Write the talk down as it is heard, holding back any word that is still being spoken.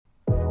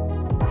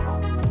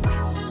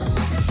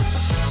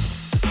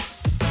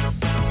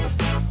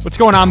What's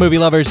going on, movie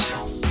lovers?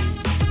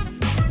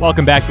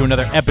 Welcome back to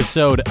another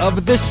episode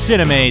of the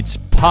Cinemates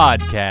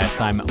podcast.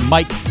 I'm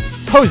Mike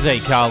Jose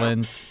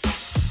Collins.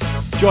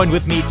 Joined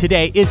with me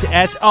today is,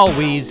 as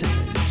always,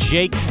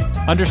 Jake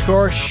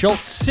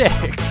 _Schultz6.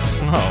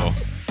 Oh,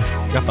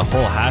 got the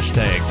whole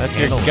hashtag. That's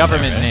your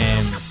government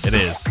name. It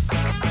is.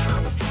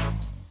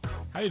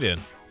 How you doing?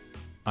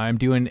 I'm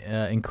doing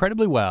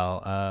incredibly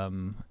well.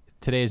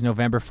 Today is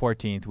November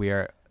 14th. We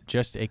are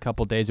just a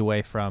couple days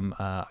away from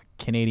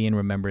Canadian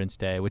Remembrance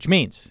Day, which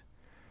means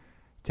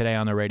today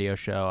on the radio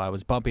show I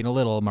was bumping a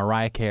little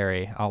Mariah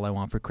Carey, All I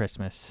Want for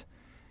Christmas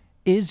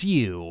Is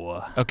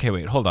You. Okay,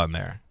 wait, hold on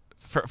there.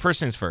 First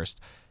things first,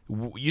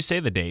 you say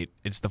the date,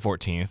 it's the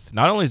 14th.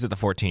 Not only is it the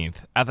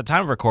 14th, at the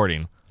time of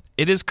recording,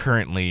 it is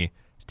currently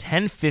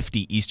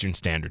 10:50 Eastern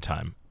Standard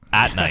Time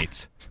at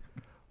night.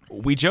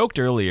 We joked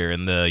earlier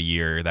in the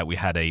year that we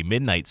had a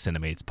midnight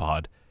Cinemates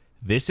pod.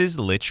 This is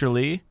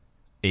literally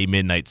a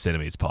midnight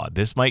Cinemates pod.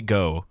 This might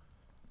go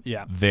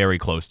very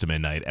close to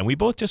midnight, and we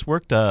both just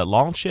worked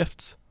long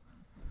shifts.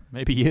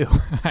 Maybe you.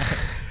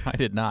 I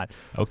did not.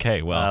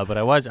 Okay, well. But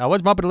I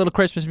was bumping a little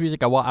Christmas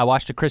music. I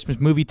watched a Christmas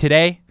movie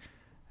today.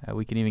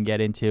 We can even get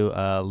into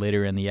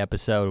later in the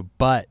episode.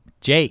 But,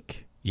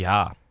 Jake.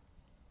 Yeah.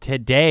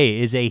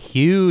 Today is a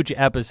huge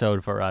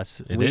episode for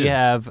us. We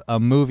have a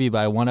movie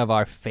by one of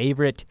our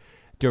favorite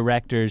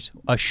directors,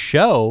 a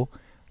show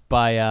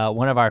by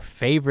one of our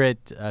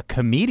favorite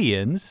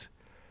comedians,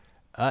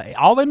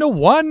 all into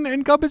one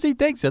encompassing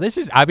thing. So this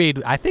is, I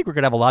think we're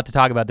going to have a lot to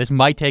talk about. This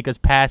might take us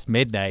past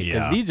midnight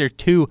because these are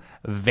two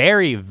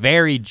very,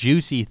 very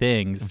juicy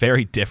things.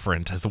 Very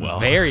different as well.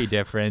 Very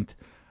different.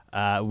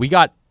 We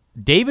got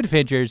David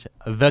Fincher's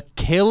The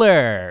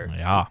Killer.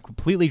 Yeah.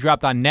 Completely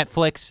dropped on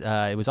Netflix.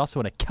 It was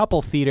also in a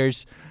couple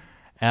theaters.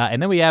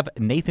 And then we have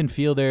Nathan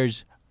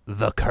Fielder's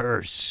The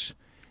Curse,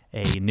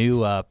 a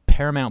new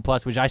Paramount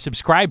Plus, which I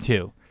subscribe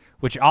to,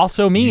 which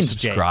also means, you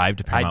subscribe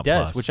Jake, to Paramount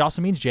Plus. Which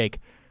also means, Jake,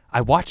 I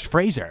watched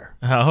Frasier.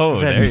 Oh,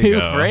 there you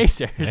go.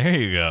 Frasers. There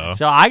you go.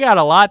 So I got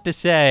a lot to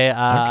say. Okay.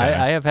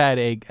 I have had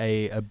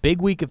a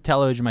big week of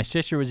television. My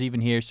sister was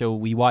even here, so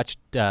we watched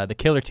The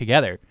Killer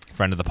together.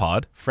 Friend of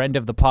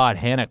the pod,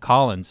 Hannah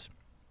Collins,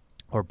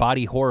 or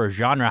Body Horror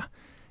Genre.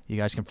 You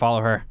guys can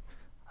follow her.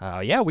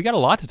 We got a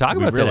lot to talk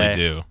about today. We really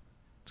do.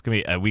 It's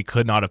gonna be. We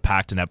could not have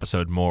packed an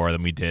episode more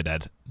than we did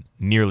at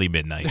nearly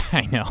midnight.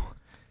 I know.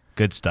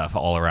 Good stuff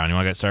all around. You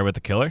want to get started with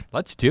The Killer?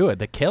 Let's do it.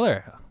 The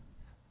Killer.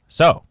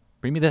 So,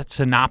 bring me that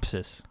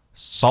synopsis.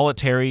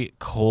 Solitary,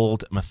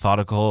 cold,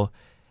 methodical,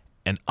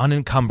 and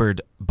unencumbered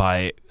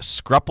by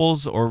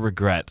scruples or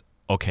regret.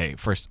 Okay,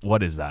 first,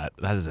 what is that?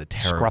 That is a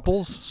terrible...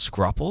 Scruples?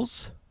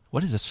 Scruples?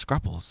 What is a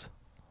scruples?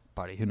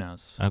 Buddy, who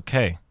knows?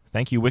 Okay,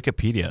 thank you,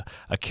 Wikipedia.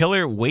 A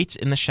killer waits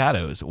in the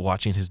shadows,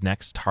 watching his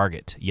next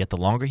target. Yet the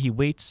longer he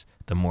waits,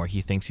 the more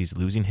he thinks he's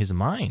losing his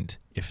mind,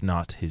 if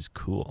not his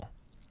cool.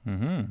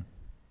 Mm-hmm.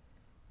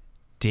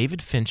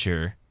 David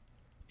Fincher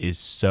is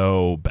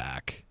so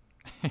back.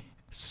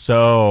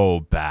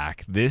 So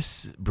back.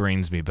 This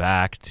brings me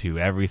back to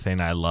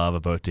everything I love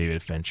about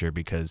David Fincher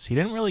because he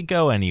didn't really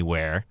go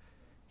anywhere.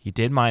 He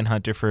did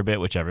Mindhunter for a bit,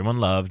 which everyone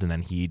loved, and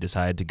then he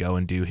decided to go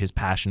and do his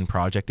passion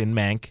project in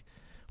Mank,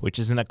 which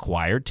is an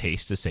acquired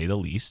taste to say the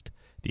least.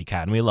 The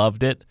Academy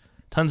loved it.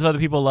 Tons of other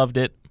people loved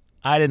it.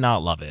 I did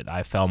not love it.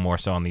 I fell more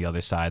so on the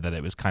other side that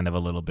it was kind of a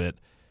little bit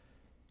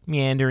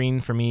meandering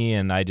for me,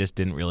 and I just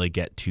didn't really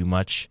get too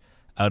much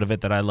out of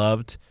it that I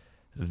loved.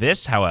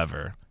 This,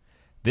 however,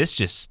 this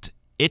just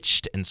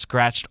itched and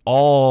scratched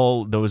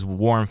all those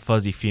warm,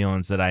 fuzzy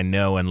feelings that I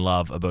know and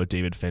love about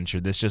David Fincher.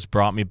 This just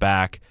brought me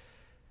back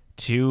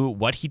to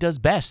what he does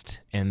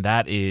best, and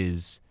that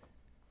is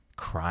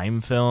crime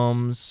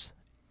films,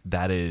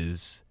 that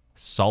is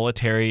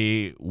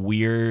solitary,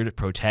 weird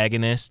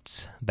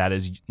protagonists, that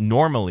is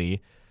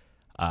normally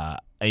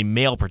a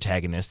male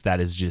protagonist that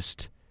is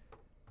just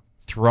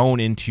thrown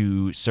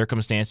into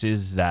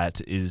circumstances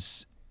that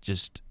is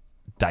just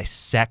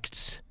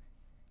dissects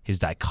his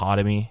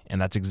dichotomy,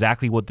 and that's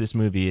exactly what this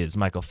movie is.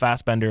 Michael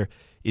Fassbender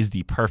is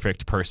the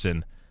perfect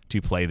person to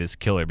play this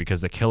killer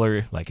because the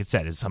killer, like it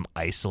said, is some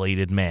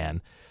isolated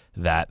man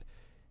that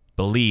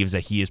believes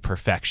that he is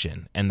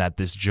perfection and that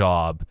this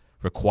job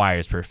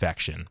requires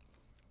perfection.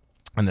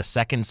 And the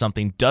second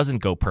something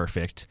doesn't go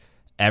perfect,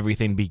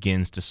 everything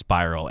begins to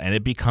spiral, and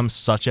it becomes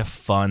such a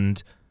fun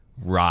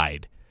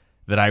ride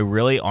that I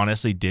really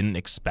honestly didn't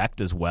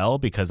expect as well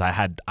because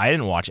I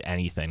didn't watch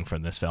anything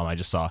from this film. I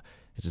just saw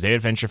it's a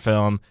David Fincher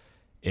film,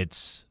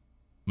 it's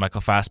Michael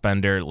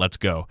Fassbender, let's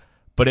go.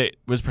 But it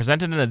was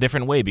presented in a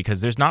different way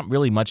because there's not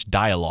really much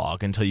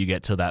dialogue until you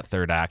get to that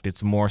third act.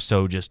 It's more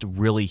so just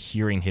really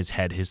hearing his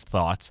head, his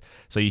thoughts.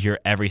 So you hear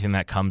everything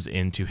that comes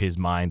into his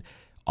mind.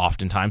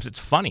 Oftentimes it's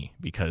funny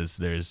because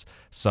there's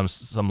some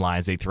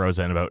lines he throws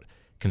in about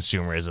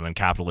consumerism and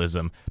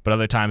capitalism, but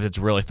other times it's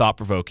really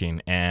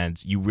thought-provoking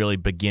and you really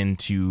begin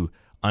to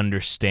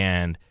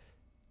understand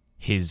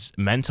his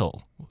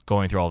mental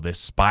going through all this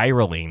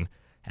spiraling.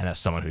 And as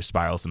someone who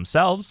spirals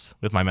themselves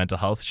with my mental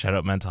health, shout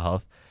out mental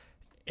health,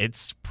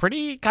 it's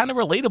pretty kind of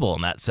relatable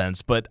in that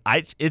sense. But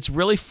it's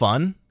really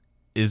fun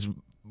is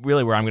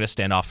really where I'm going to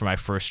stand off for my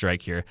first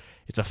strike here.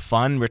 It's a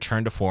fun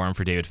return to form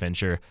for David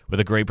Fincher with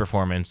a great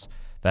performance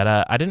that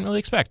I didn't really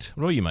expect.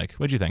 What about you, Mike?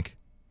 What did you think?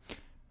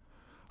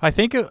 I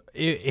think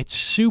it's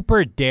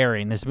super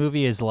daring. This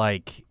movie is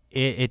like,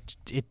 it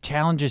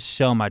challenges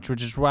so much,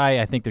 which is why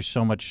I think there's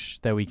so much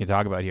that we can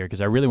talk about here,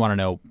 because I really want to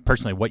know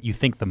personally what you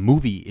think the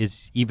movie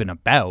is even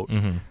about.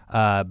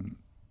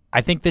 I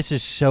think this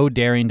is so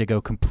daring to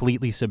go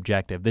completely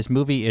subjective. This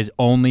movie is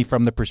only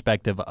from the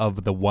perspective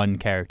of the one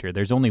character.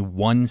 There's only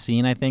one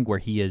scene, I think, where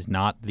he is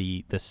not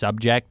the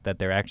subject that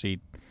they're actually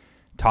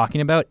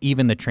talking about.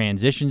 Even the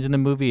transitions in the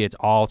movie, it's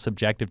all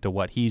subjective to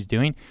what he's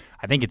doing.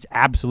 I think it's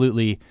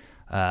absolutely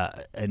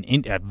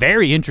a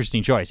very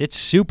interesting choice. It's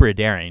super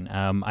daring.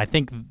 I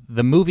think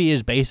the movie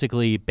is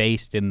basically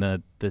based in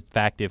the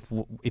fact if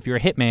you're a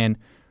hitman,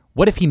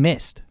 what if he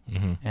missed?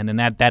 And then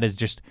that is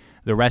just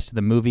the rest of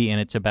the movie, and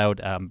it's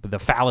about the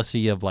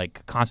fallacy of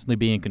like constantly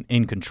being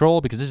in control,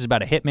 because this is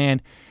about a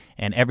hitman,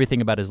 and everything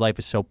about his life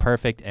is so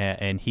perfect,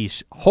 and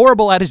he's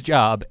horrible at his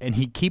job, and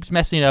he keeps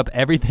messing up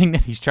everything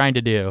that he's trying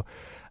to do.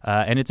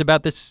 And it's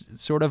about this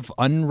sort of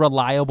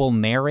unreliable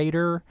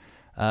narrator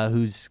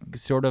who's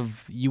sort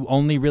of, you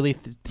only really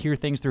hear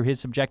things through his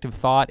subjective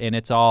thought, and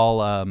it's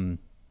all,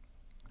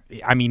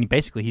 I mean,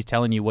 basically he's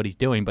telling you what he's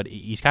doing, but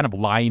he's kind of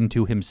lying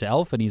to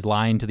himself, and he's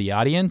lying to the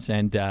audience,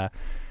 and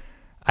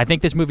I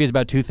think this movie is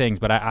about two things,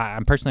 but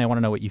I'm personally, I want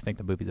to know what you think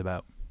the movie's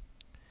about.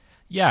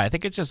 Yeah, I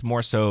think it's just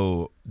more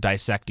so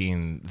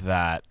dissecting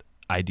that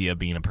idea of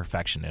being a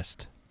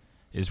perfectionist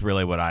is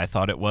really what I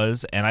thought it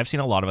was. And I've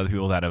seen a lot of other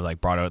people that have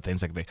like brought out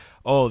things like,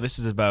 oh, this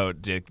is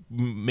about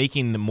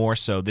making more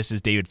so this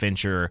is David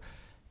Fincher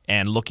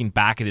and looking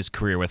back at his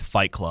career with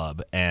Fight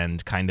Club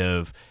and kind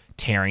of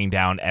tearing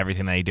down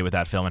everything that he did with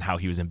that film and how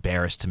he was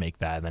embarrassed to make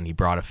that. And then he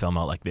brought a film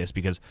out like this,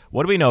 because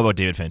what do we know about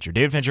David Fincher?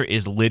 David Fincher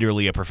is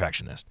literally a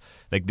perfectionist.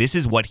 Like, this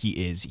is what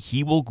he is.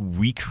 He will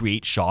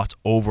recreate shots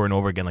over and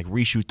over again, like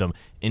reshoot them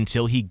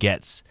until he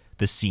gets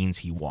the scenes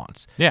he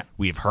wants. Yeah.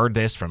 We've heard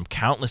this from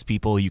countless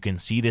people. You can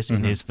see this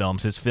in his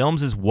films. His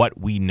films is what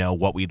we know,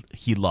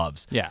 he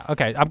loves. Yeah,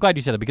 okay. I'm glad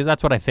you said that, because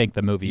that's what I think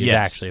the movie is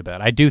actually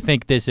about. I do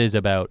think this is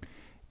about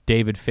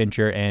David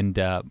Fincher, and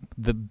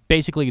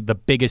basically the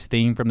biggest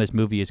theme from this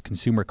movie is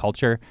consumer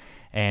culture,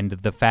 and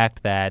the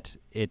fact that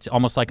it's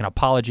almost like an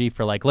apology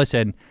for like,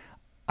 listen,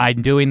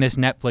 I'm doing this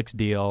Netflix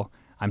deal.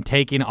 I'm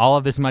taking all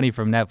of this money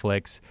from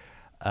Netflix,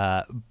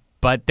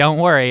 but don't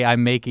worry,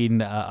 I'm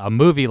making a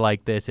movie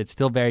like this. It's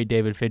still very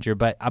David Fincher,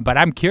 but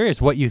I'm curious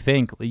what you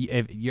think. Are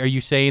you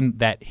saying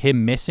that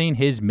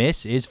his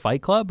miss is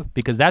Fight Club?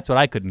 Because that's what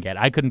I couldn't get.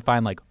 I couldn't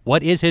find, like,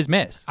 what is his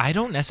miss? I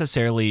don't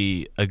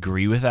necessarily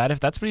agree with that, if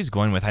that's what he's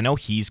going with. I know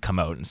he's come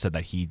out and said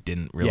that he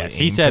didn't really aim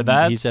for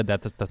that. He said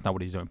that that's not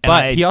what he's doing.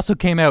 But he also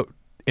came out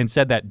and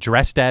said that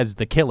dressed as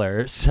the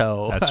killer,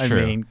 so that's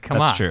true. I mean, come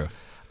on. That's true.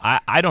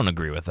 I don't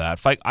agree with that.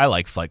 I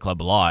like Fight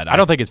Club a lot. I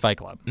don't think it's Fight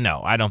Club.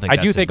 No, I don't think I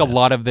that's do think a miss.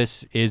 lot of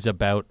this is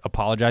about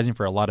apologizing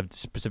for a lot of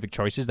specific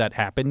choices that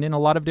happened in a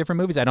lot of different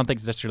movies. I don't think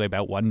it's necessarily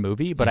about one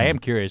movie, but I am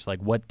curious, like,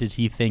 what does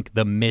he think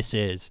the miss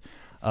is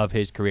of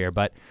his career?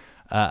 But,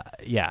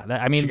 yeah,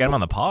 I mean... We should get him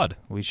on the pod.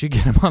 We should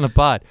get him on the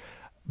pod.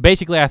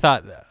 Basically, I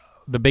thought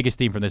the biggest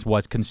theme from this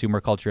was consumer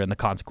culture and the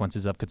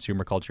consequences of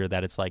consumer culture,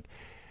 that it's like,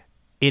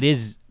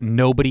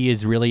 nobody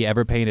is really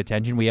ever paying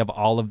attention. We have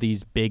all of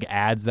these big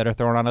ads that are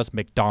thrown on us,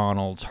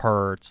 McDonald's,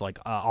 Hertz, like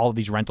all of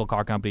these rental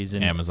car companies,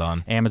 and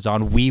Amazon,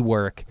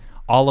 WeWork,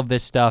 all of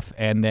this stuff.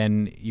 And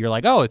then you're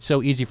like, oh, it's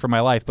so easy for my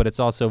life, but it's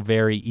also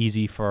very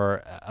easy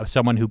for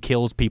someone who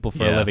kills people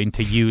for a living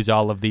to use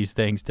all of these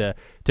things to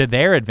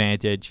their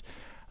advantage.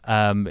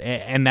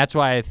 And that's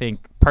why I think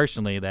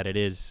personally that it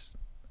is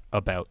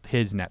about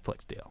his Netflix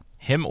deal.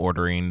 Him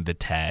ordering the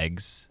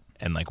tags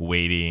and like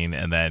waiting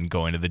and then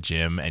going to the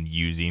gym and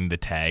using the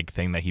tag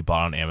thing that he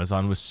bought on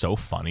Amazon was so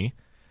funny.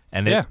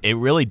 And it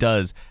really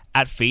does,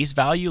 at face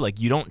value, like,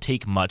 you don't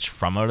take much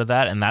from out of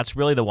that. And that's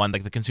really the one,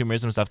 like the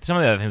consumerism stuff. Some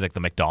of the other things like the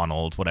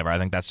McDonald's, whatever, I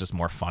think that's just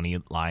more funny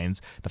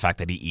lines. The fact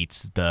that he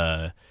eats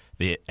the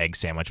egg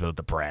sandwich with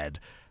the bread,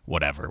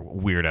 whatever,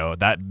 weirdo,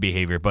 that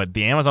behavior. But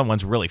the Amazon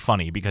one's really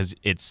funny because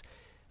it's,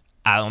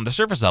 on the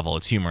surface level,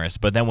 it's humorous,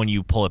 but then when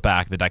you pull it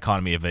back, the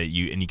dichotomy of it,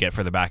 you get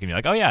further back, and you're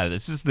like, oh yeah,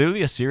 this is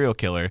literally a serial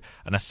killer,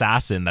 an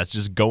assassin that's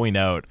just going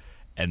out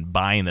and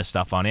buying this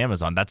stuff on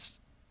Amazon.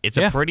 It's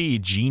a pretty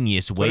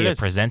genius way of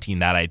presenting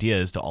that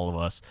ideas to all of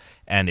us,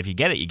 and if you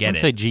get it, you get it. I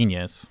wouldn't say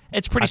genius.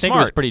 It's pretty smart. I think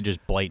it was pretty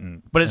just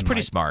blatant. But it's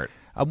pretty smart.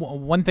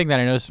 One thing that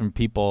I noticed from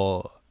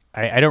people,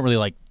 I don't really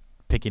like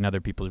picking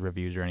other people's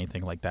reviews or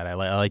anything like that. I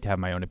like to have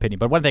my own opinion.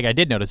 But one thing I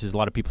did notice is a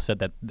lot of people said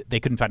that they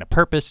couldn't find a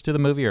purpose to the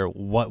movie, or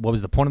what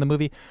was the point of the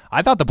movie.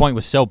 I thought the point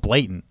was so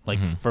blatant. Like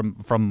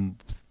from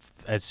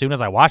as soon as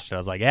I watched it, I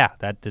was like, yeah,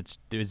 that's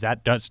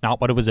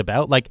not what it was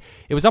about. Like,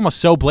 it was almost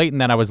so blatant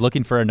that I was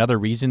looking for another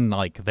reason.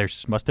 Like, there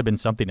must have been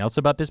something else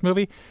about this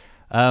movie.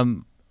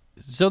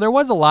 So there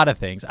was a lot of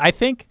things. I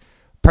think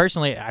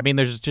personally, I mean,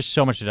 there's just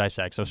so much to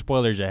dissect. So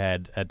spoilers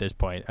ahead at this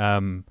point.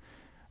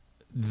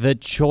 the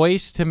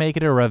choice to make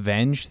it a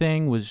revenge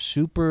thing was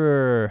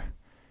super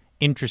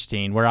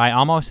interesting, where I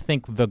almost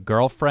think the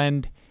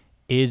girlfriend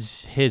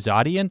is his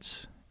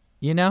audience,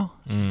 you know?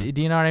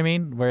 Do you know what I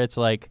mean? Where it's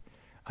like,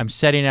 I'm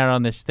setting out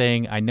on this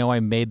thing. I know I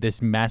made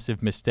this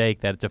massive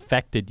mistake that it's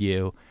affected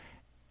you,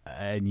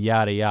 and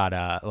yada,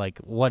 yada. Like,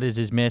 what is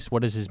his miss?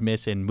 What is his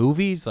miss in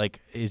movies? Like,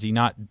 is he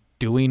not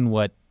doing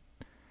what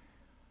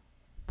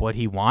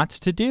he wants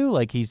to do?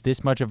 Like, he's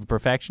this much of a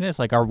perfectionist?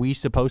 Like, are we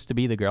supposed to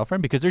be the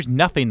girlfriend? Because there's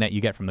nothing that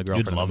you get from the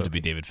girlfriend. You'd love to be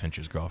David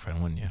Fincher's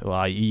girlfriend, wouldn't you?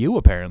 Well, you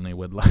apparently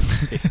would love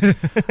to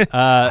be.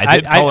 I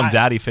did call him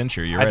Daddy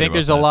Fincher. You're right. I think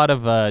there's that. a lot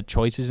of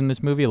choices in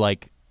this movie,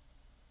 like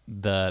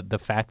the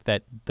fact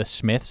that the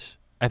Smiths,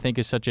 I think,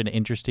 is such an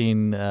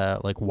interesting,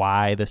 like,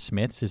 why the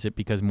Smiths? Is it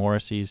because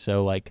Morrissey's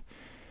so, like,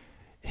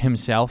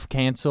 himself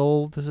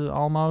canceled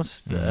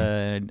almost?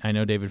 I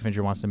know David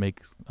Fincher wants to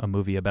make a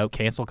movie about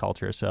cancel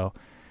culture, so,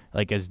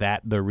 like, is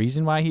that the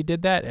reason why he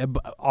did that?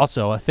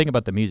 Also, a thing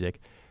about the music,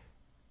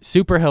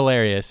 super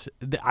hilarious.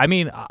 I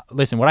mean,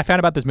 listen, what I found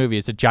about this movie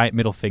is a giant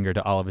middle finger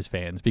to all of his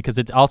fans, because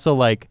it's also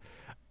like,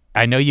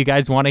 I know you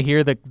guys want to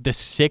hear the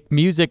sick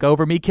music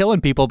over me killing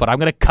people, but I'm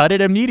going to cut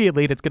it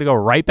immediately, and it's going to go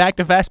right back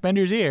to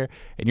Fassbender's ear,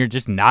 and you're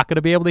just not going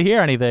to be able to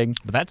hear anything.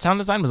 But that sound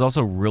design was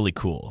also really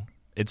cool.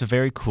 It's a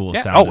very cool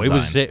sound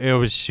design. It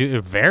was a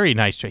very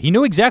nice. He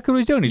knew exactly what he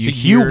was doing.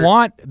 You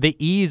want the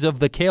ease of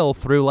the kill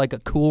through, like, a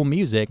cool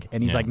music,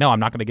 and he's like, no, I'm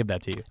not going to give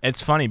that to you.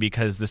 It's funny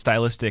because the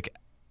stylistic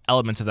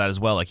elements of that as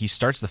well. Like, he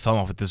starts the film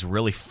off with this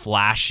really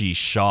flashy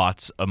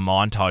shots, a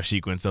montage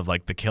sequence of,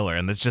 like, the killer,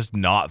 and it's just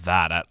not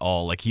that at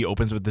all. Like, he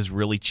opens with this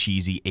really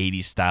cheesy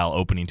 80s style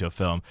opening to a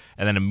film,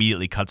 and then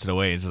immediately cuts it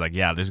away. It's just like,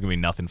 yeah, there's gonna be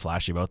nothing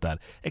flashy about that,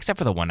 except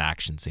for the one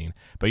action scene.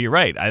 But you're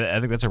right. I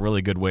think that's a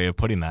really good way of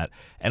putting that.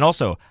 And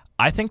also,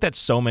 I think that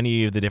so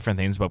many of the different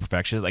things about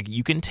perfection, like,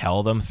 you can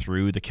tell them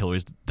through the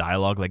killer's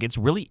dialogue. Like, it's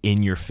really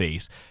in your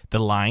face. The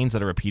lines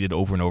that are repeated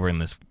over and over in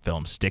this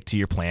film: stick to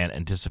your plan,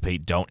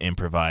 anticipate, don't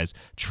improvise,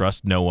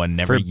 trust no one,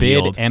 never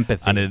yield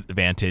empathy. An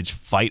advantage,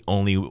 fight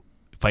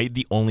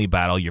the only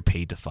battle you're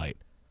paid to fight.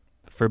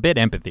 Forbid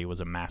empathy was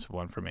a massive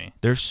one for me.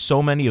 There's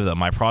so many of them.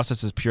 My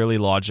process is purely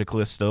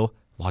logical.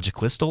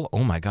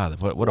 Oh my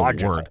God, what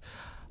a word.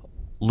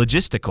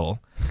 Logistical,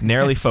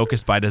 narrowly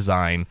focused by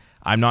design.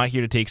 I'm not here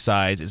to take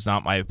sides. It's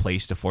not my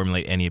place to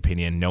formulate any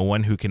opinion. No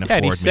one who can afford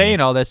and he's saying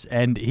all this,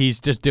 and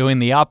he's just doing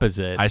the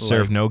opposite. I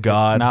serve no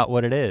God. It's not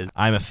what it is.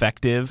 I'm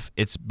effective.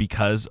 It's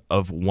because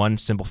of one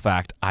simple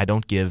fact. I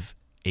don't give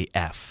a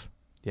F.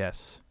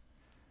 Yes.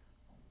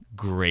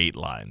 Great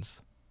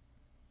lines.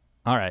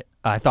 All right.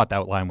 I thought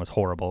that line was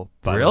horrible.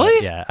 But,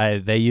 really? Yeah.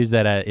 They used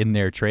that in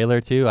their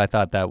trailer, too. I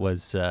thought that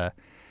was...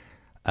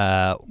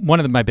 one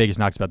of my biggest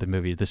knocks about the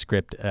movie is the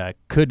script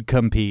could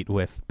compete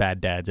with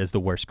Bad Dads as the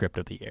worst script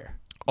of the year.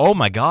 Oh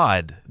my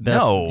God!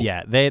 No.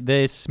 Yeah,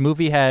 this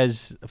movie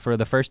has, for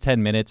the first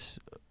 10 minutes,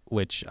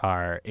 which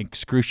are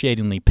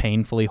excruciatingly,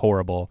 painfully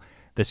horrible,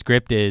 the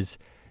script is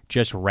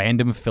just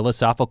random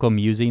philosophical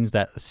musings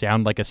that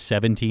sound like a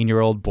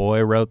 17-year-old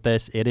boy wrote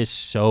this. It is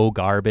so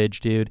garbage,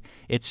 dude.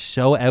 It's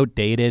so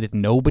outdated.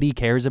 Nobody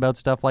cares about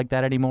stuff like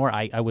that anymore.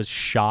 I was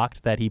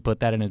shocked that he put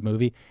that in his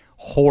movie.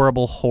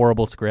 Horrible,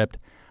 horrible script.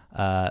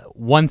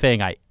 One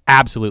thing I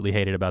absolutely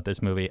hated about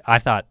this movie, I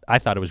thought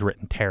it was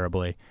written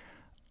terribly,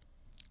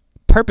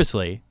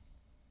 purposely,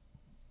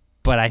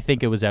 but I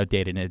think it was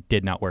outdated and it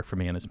did not work for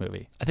me in this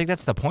movie. I think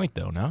that's the point,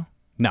 though.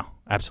 No,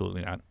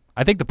 absolutely not.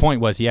 I think the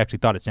point was he actually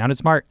thought it sounded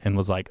smart and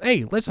was like,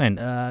 "Hey, listen,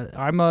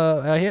 I'm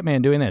a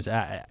hitman doing this."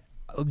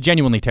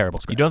 Genuinely terrible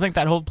script. You don't think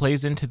that whole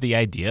plays into the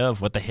idea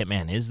of what the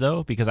hitman is,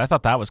 though? Because I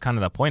thought that was kind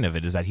of the point of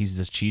it, is that he's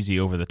this cheesy,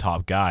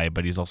 over-the-top guy,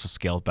 but he's also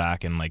scaled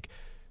back and, like,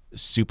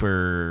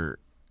 super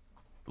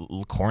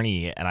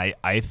corny, and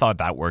I thought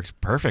that worked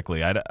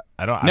perfectly. I'm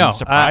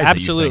surprised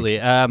absolutely.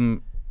 That you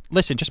think...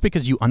 Listen, just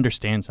because you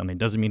understand something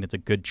doesn't mean it's a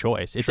good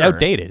choice. It's Sure.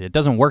 outdated. It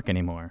doesn't work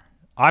anymore.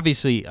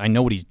 Obviously, I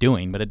know what he's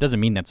doing, but it doesn't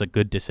mean that's a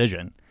good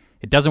decision.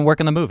 It doesn't work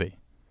in the movie.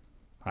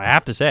 I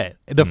have to say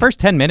it. The first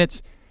 10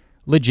 minutes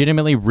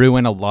legitimately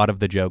ruin a lot of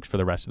the jokes for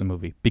the rest of the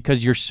movie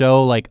because you're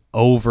so, like,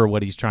 over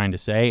what he's trying to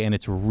say, and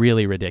it's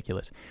really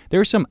ridiculous.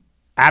 There are some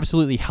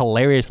absolutely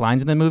hilarious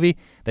lines in the movie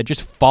that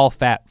just fall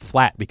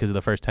flat because of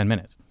the first 10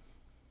 minutes.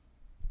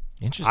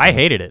 Interesting. I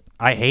hated it.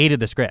 I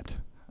hated the script.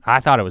 I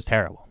thought it was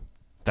terrible.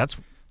 That's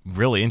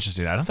really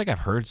interesting. I don't think I've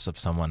heard of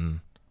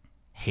someone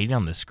hating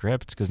on the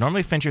script, because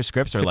normally Fincher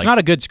scripts are it's not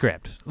a good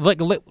script. Like,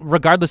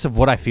 regardless of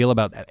what I feel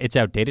about it's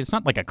outdated, it's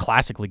not like a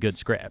classically good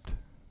script.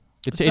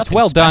 It's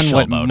well done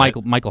when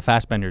Michael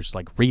Fassbender's,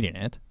 like, reading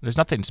it. There's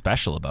nothing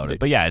special about it.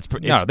 But yeah,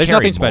 there's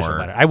nothing special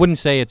about it. I wouldn't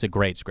say it's a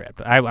great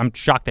script. I'm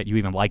shocked that you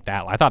even like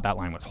that. I thought that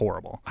line was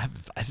horrible.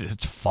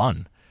 It's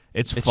fun.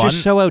 It's fun.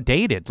 Just so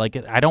outdated. Like,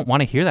 I don't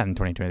want to hear that in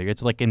 2023.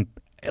 It's, like,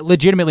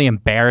 legitimately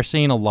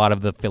embarrassing, a lot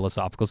of the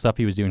philosophical stuff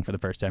he was doing for the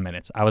first 10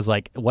 minutes. I was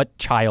like, what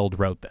child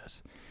wrote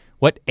this?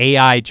 what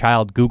AI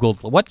child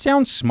Googled, what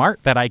sounds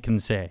smart that I can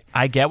say?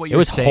 I get what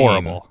you're saying. It was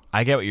horrible.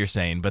 I get what you're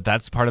saying, but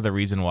that's part of the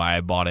reason why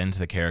I bought into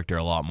the character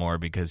a lot more,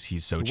 because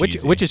he's so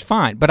cheesy. Which is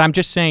fine, but I'm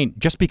just saying,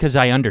 just because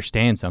I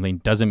understand something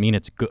doesn't mean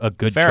it's a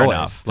good Fair choice.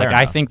 enough. Like, Fair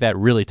I enough. think that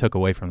really took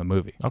away from the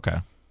movie. Okay.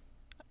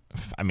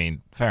 I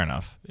mean, fair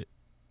enough.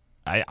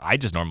 I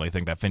just normally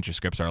think that Fincher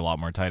scripts are a lot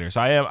more tighter.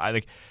 So I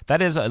like that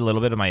is a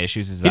little bit of my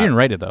issues. Is that He didn't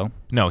write it, though.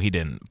 No, he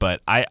didn't.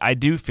 But I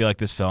do feel like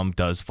this film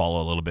does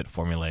follow a little bit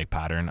formulaic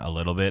pattern a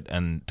little bit,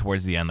 and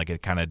towards the end, like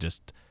it kind of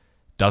just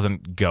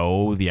doesn't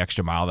go the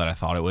extra mile that I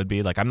thought it would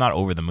be. Like I'm not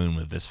over the moon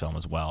with this film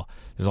as well.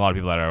 There's a lot of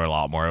people that are a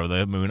lot more over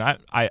the moon.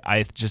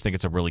 I just think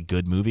it's a really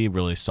good movie,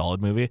 really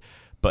solid movie.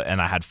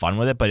 And I had fun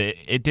with it, but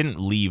it didn't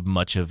leave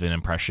much of an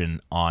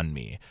impression on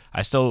me.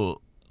 I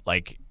still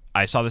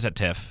I saw this at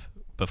TIFF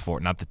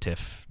before, not the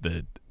TIFF,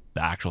 the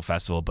actual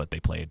festival, but they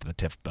played the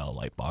TIFF Bell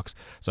Lightbox.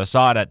 So I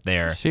saw it at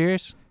there.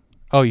 Serious?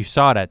 Oh, you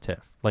saw it at TIFF,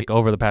 like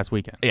over the past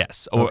weekend?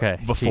 Yes. Okay.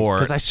 Before.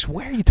 Because I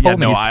swear you told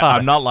me you saw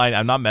I'm not lying.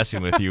 I'm not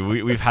messing with you.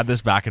 We've had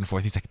this back and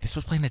forth. He's like, this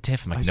was playing at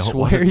TIFF. I'm like, no, it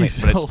wasn't playing,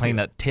 but it's playing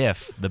at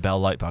TIFF, the Bell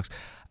Lightbox.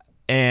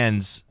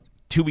 And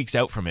 2 weeks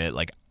out from it,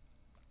 like,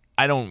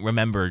 I don't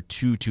remember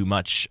too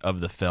much of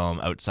the film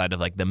outside of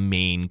like the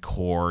main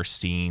core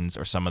scenes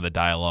or some of the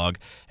dialogue,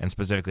 and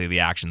specifically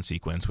the action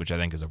sequence, which I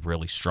think is a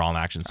really strong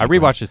action sequence. I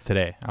rewatched this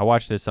today. I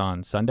watched this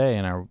on Sunday,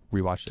 and I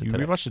rewatched it today.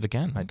 You rewatched it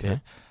again? I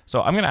did.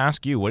 So I'm going to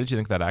ask you, what did you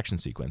think of that action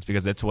sequence?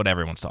 Because it's what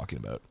everyone's talking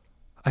about.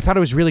 I thought it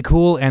was really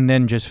cool, and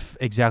then just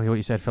exactly what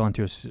you said fell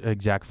into an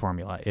exact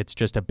formula. It's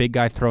just a big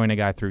guy throwing a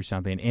guy through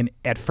something. And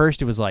at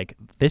first it was like,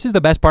 this is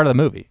the best part of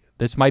the movie.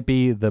 This might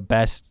be the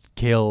best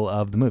kill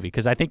of the movie,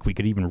 because I think we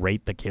could even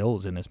rate the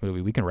kills in this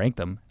movie. We can rank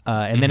them.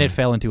 And then it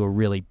fell into a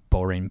really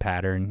boring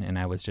pattern, and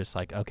I was just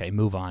like, okay,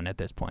 move on at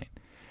this point.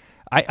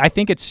 I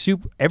think it's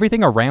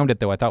everything around it,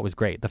 though, I thought was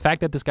great. The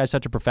fact that this guy's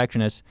such a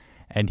perfectionist,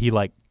 and he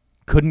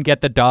couldn't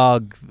get the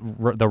dog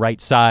the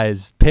right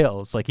size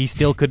pills. Like, he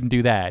still couldn't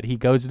do that. He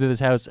goes into this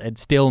house and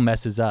still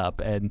messes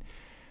up. And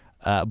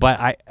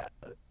but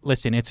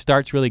listen, it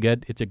starts really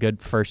good. It's a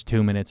good first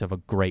 2 minutes of a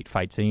great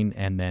fight scene,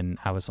 and then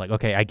I was like,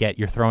 okay, I get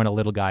you're throwing a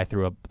little guy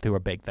through a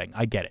big thing.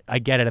 I get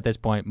it at this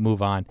point.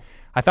 Move on.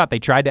 I thought they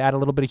tried to add a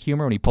little bit of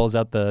humor when he pulls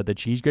out the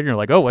cheese grater. You're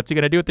like, oh, what's he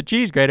gonna do with the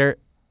cheese grater?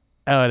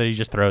 Oh, and then he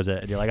just throws it,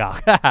 and you're like,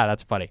 oh,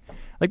 that's funny.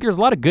 Like, there's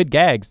a lot of good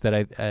gags that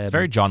it's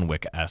very John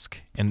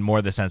Wick-esque, in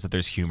more the sense that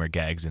there's humor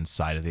gags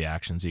inside of the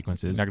action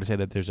sequences. You're not gonna say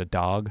that there's a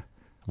dog?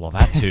 Well,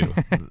 that too.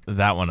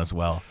 That one as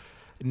well.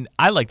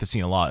 I like the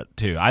scene a lot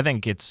too. I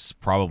think it's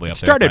probably up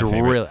there. Started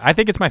really. I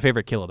think it's my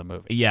favorite kill of the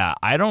movie. Yeah,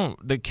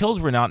 the kills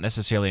were not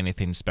necessarily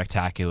anything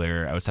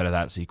spectacular outside of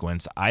that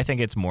sequence. I think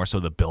it's more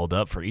so the build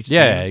up for each scene.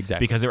 Yeah,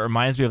 exactly. Because it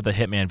reminds me of the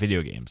Hitman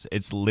video games.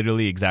 It's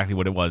literally exactly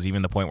what it was.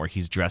 Even the point where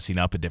he's dressing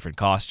up in different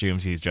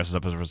costumes. He's dresses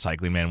up as a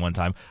recycling man one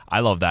time. I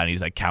love that. And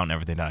he's like counting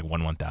everything down, like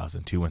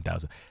 1,000,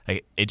 2,000.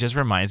 Like, it just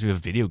reminds me of a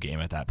video game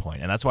at that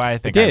point, and that's why I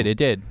think it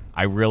did.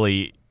 I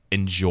really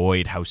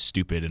enjoyed how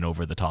stupid and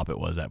over the top it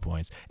was at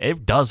points.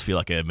 It does feel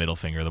like a middle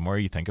finger the more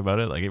you think about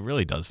it. Like, it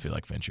really does feel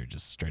like Fincher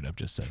just straight up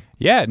just said,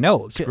 yeah,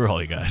 no, screw all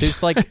you guys.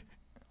 It's like,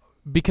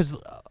 because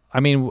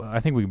I mean, I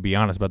think we can be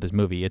honest about this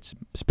movie. It's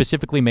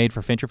specifically made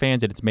for Fincher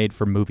fans, and it's made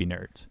for movie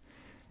nerds,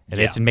 and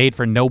it's made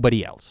for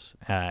nobody else.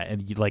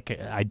 And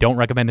I don't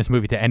recommend this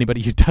movie to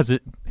anybody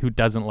who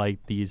doesn't like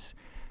these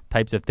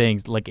types of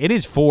things. Like, it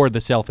is for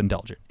the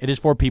self-indulgent. It is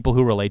for people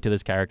who relate to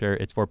this character.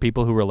 It's for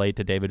people who relate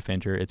to David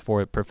Fincher. It's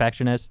for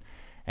perfectionists,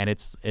 and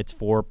it's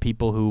for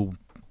people who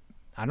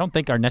I don't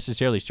think are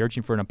necessarily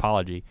searching for an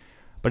apology,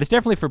 but it's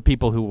definitely for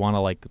people who want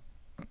to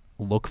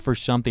look for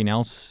something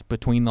else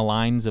between the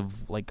lines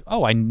of like,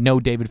 oh, I know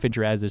David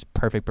Fincher as this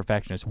perfect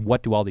perfectionist.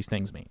 What do all these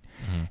things mean?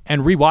 Mm-hmm.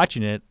 And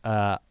rewatching it,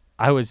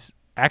 I was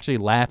actually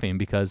laughing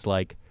because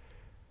the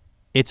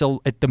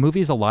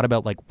movie is a lot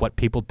about what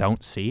people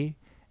don't see.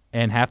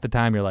 And half the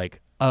time you're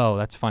like, oh,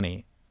 that's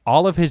funny.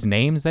 All of his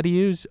names that he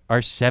used are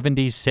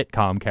 70s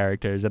sitcom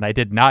characters, and I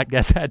did not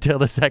get that till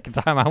the second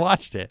time I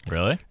watched it.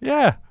 Really?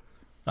 Yeah.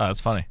 Oh, that's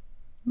funny.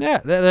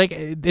 Yeah,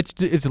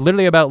 it's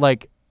literally about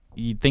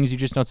things you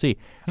just don't see.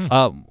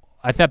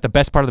 I thought the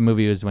best part of the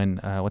movie was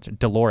when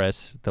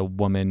Dolores, the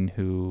woman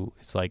who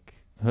is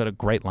who had a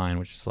great line,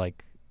 which is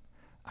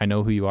I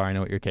know who you are, I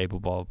know what you're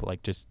capable of,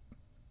 but just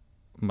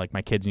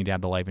my kids need to have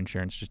the life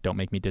insurance, just don't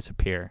make me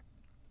disappear.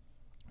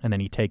 And then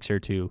he takes her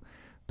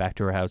back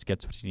to her house,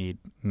 gets what she needs,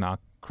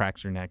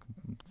 cracks her neck,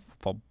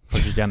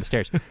 pushes down the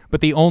stairs.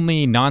 But the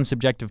only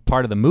non-subjective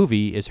part of the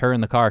movie is her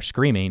in the car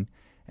screaming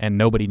and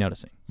nobody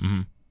noticing.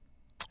 Mm-hmm.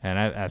 And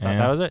I thought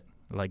that was it.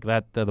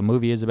 The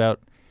movie is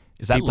about.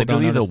 Is that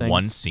literally the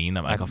one scene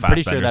that Michael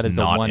Fassbender's not in? I'm pretty sure that is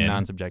the one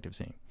non-subjective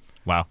scene.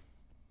 Wow,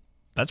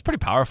 that's pretty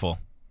powerful.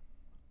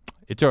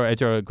 It's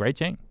a great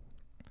scene.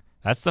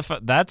 That's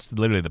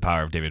literally the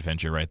power of David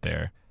Fincher right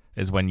there.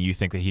 Is when you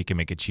think that he can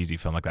make a cheesy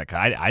film like that.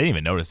 I didn't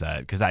even notice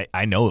that because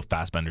I know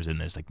Fassbender's in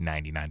this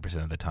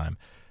 99% of the time.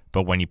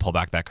 But when you pull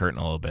back that curtain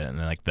a little bit and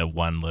then the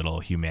one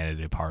little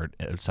humanity part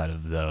outside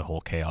of the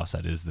whole chaos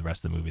that is the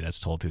rest of the movie that's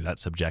told through that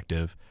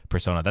subjective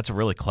persona, that's a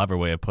really clever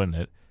way of putting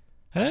it.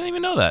 I didn't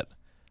even know that.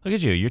 Look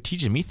at you. You're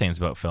teaching me things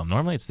about film.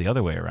 Normally it's the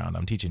other way around.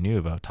 I'm teaching you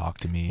about Talk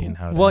to Me and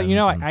how. Well,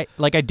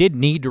 I did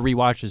need to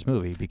rewatch this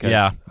movie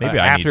because maybe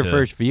after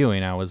first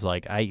viewing, I was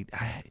like, I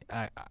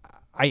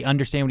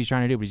understand what he's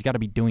trying to do, but he's got to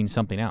be doing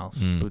something else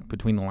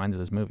between the lines of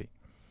this movie.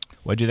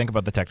 What did you think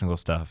about the technical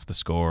stuff, the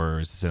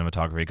scores, the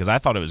cinematography? Because I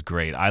thought it was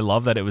great. I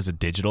love that it was a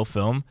digital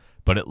film,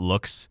 but it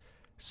looks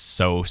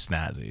so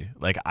snazzy.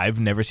 Like, I've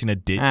never seen a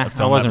film.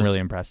 I wasn't really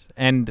impressed.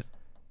 And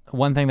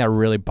one thing that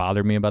really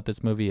bothered me about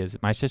this movie is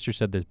my sister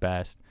said this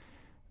best,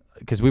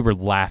 because we were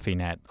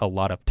laughing at a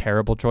lot of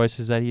terrible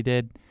choices that he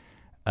did.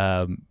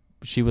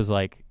 She was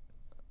like,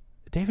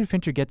 David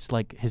Fincher gets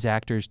like his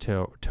actors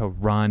to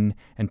run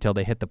until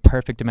they hit the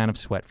perfect amount of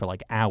sweat for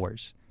like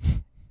hours.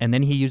 And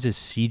then he uses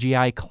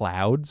CGI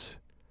clouds.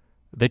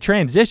 The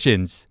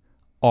transitions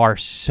are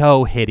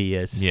so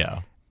hideous.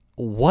 Yeah.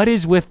 What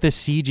is with the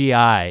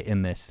CGI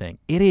in this thing?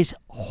 It is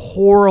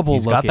horrible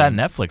looking. He's got that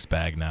Netflix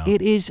bag now.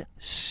 It is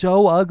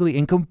so ugly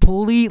and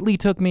completely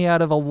took me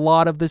out of a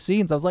lot of the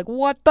scenes. I was like,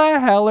 what the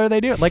hell are they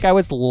doing? Like, I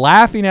was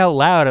laughing out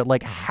loud at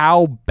like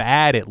how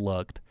bad it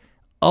looked.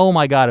 Oh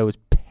my God, it was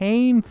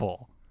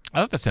painful. I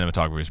thought the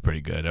cinematography was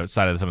pretty good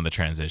outside of some of the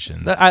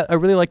transitions. I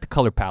really like the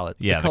color palette.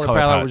 Yeah, the color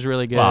palette was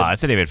really good. Well,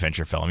 it's a David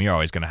Fincher film. You're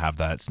always going to have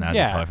that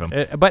snazzy color film.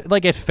 But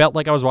like it felt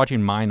like I was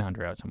watching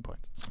Mindhunter at some point.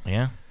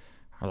 Yeah.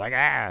 I was like,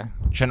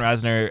 Trent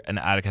Reznor and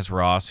Atticus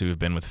Ross, who have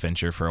been with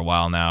Fincher for a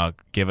while now,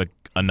 give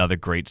another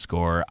great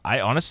score.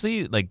 I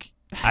honestly,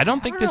 I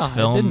don't think this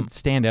film... It didn't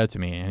stand out to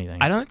me anything.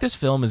 I don't think this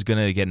film is going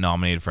to get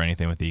nominated for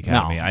anything with the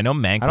Academy. No. I know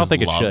Mank I don't was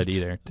think loved it should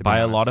either, by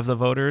a lot of the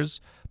voters,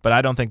 but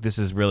I don't think this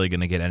is really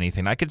going to get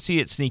anything. I could see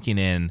it sneaking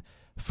in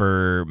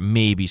for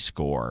maybe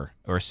score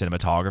or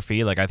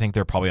cinematography. Like, I think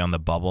they're probably on the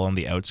bubble on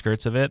the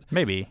outskirts of it.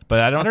 Maybe. But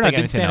I don't think know,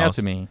 anything stand else.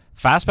 Out to me.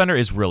 Fassbender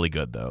is really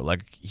good, though.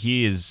 Like,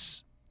 he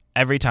is...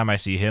 Every time I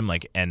see him,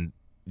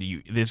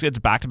 it's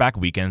back-to-back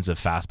weekends of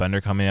Fassbender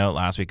coming out.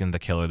 Last weekend, The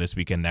Killer. This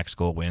weekend, Next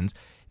Goal Wins.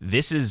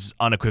 This is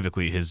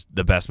unequivocally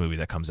the best movie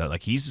that comes out.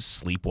 Like, he's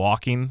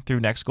sleepwalking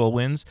through Next Goal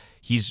Wins.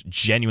 He's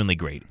genuinely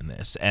great in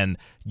this. And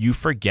you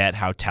forget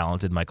how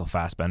talented Michael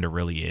Fassbender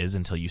really is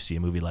until you see a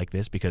movie like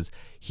this, because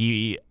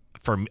he,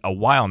 for a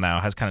while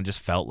now, has kind of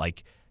just felt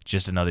like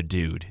just another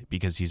dude,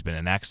 because he's been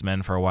in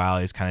X-Men for a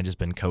while. He's kind of just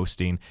been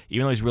coasting.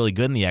 Even though he's really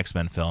good in the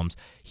X-Men films,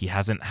 he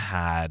hasn't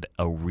had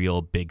a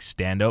real big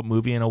standout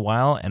movie in a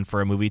while. And for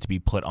a movie to be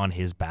put on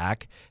his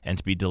back and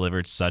to be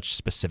delivered such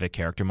specific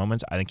character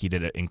moments, I think he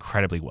did it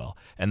incredibly well.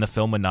 And the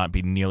film would not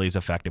be nearly as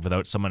effective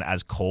without someone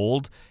as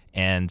cold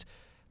and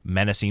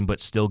menacing but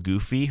still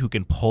goofy who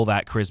can pull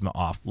that charisma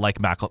off, like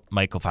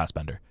Michael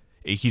Fassbender.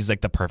 He's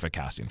like the perfect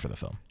casting for the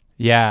film.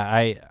 Yeah,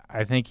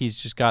 I think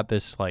he's just got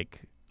this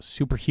like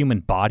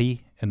superhuman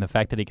body, and the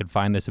fact that he can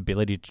find this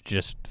ability to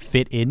just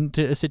fit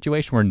into a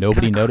situation where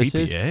nobody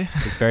notices creepy,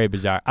 is very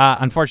bizarre.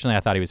 Unfortunately, I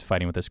thought he was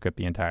fighting with the script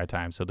the entire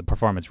time, so the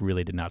performance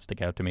really did not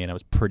stick out to me, and I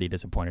was pretty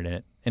disappointed in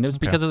it. And it was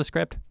because of the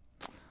script,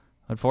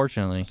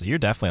 unfortunately. So you're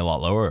definitely a lot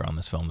lower on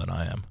this film than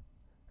I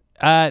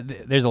am.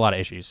 There's a lot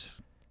of issues.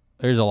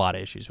 There's a lot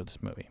of issues with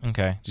this movie.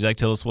 Okay. Did you like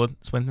Tilda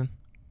Swinton?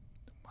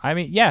 I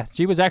mean, yeah,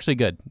 she was actually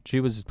good. She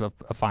was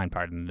a fine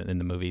part in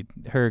the movie.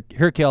 Her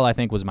kill, I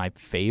think, was my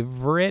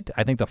favorite.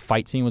 I think the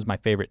fight scene was my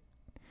favorite.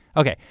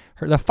 Okay,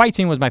 the fight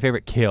scene was my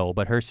favorite kill,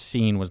 but her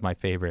scene was my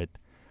favorite,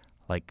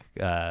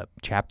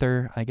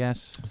 chapter, I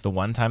guess. It's the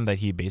one time that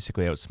he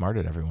basically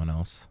outsmarted everyone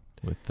else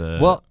with the...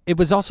 Well, it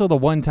was also the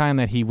one time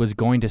that he was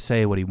going to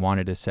say what he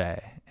wanted to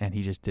say, and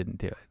he just didn't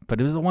do it.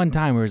 But it was the one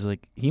time where it was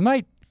like, he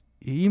might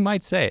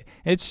say it.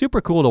 And it's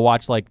super cool to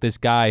watch, this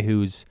guy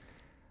who's...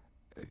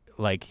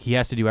 he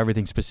has to do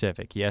everything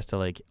specific. He has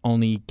to,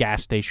 only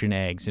gas station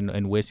eggs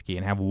and whiskey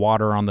and have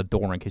water on the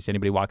door in case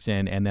anybody walks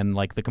in. And then,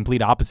 the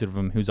complete opposite of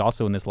him, who's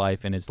also in this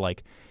life and is,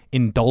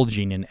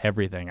 indulging in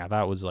everything. I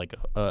thought it was,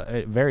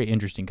 a very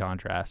interesting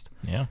contrast.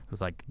 Yeah. It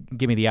was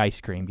give me the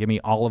ice cream. Give me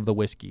all of the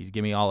whiskeys.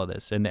 Give me all of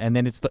this. And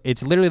then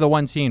it's literally the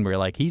one scene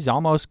where, he's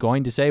almost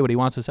going to say what he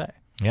wants to say.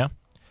 Yeah.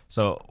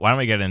 So why don't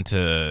we get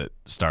into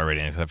star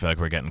ratings? I feel like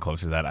we're getting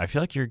closer to that. I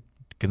feel like you're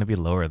going to be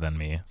lower than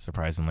me,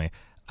 surprisingly.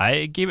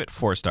 I gave it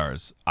 4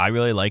 stars. I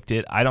really liked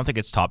it. I don't think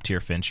it's top tier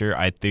Fincher.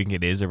 I think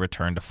it is a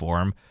return to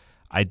form.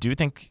 I do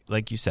think,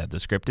 like you said, the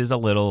script is a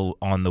little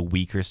on the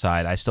weaker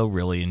side. I still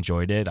really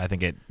enjoyed it. I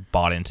think it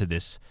bought into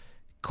this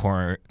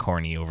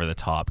corny,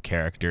 over-the-top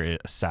character,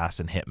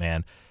 assassin,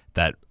 hitman,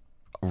 that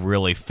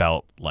really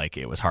felt like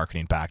it was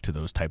harkening back to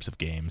those types of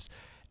games.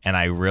 And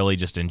I really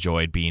just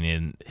enjoyed being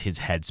in his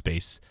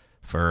headspace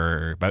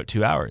for about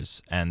 2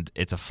 hours. And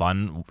it's a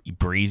fun,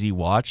 breezy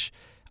watch.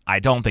 I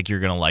don't think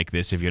you're going to like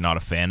this if you're not a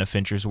fan of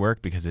Fincher's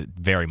work, because it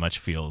very much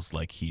feels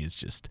like he is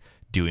just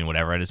doing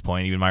whatever at his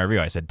point. Even in my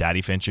review, I said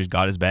Daddy Fincher's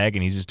got his bag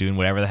and he's just doing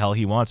whatever the hell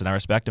he wants, and I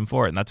respect him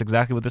for it. And that's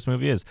exactly what this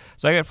movie is.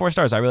 So I got 4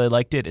 stars. I really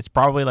liked it. It's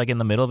probably in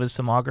the middle of his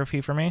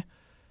filmography for me.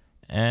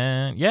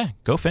 And yeah,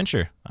 go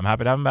Fincher. I'm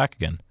happy to have him back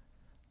again.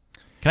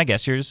 Can I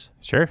guess yours?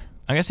 Sure.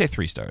 I'm going to say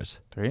 3 stars.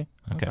 3?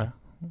 Okay.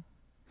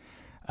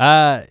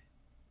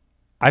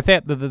 I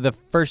thought the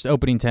first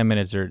opening 10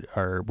 minutes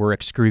were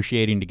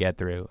excruciating to get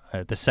through.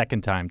 The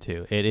second time,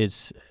 too. It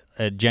is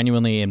a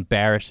genuinely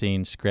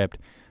embarrassing script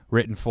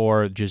written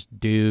for just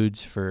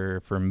dudes,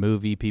 for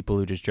movie people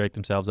who just jerk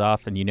themselves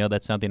off, and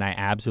that's something I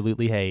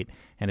absolutely hate,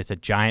 and it's a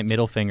giant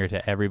middle finger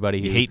to everybody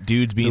You hate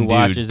dudes being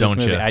watches dudes,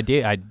 don't you? I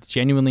do. I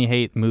genuinely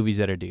hate movies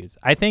that are dudes.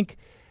 I think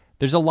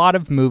there's a lot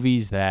of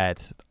movies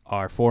that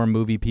are for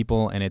movie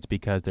people, and it's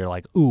because they're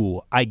like,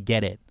 ooh, I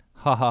get it.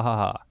 Ha, ha, ha,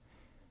 ha.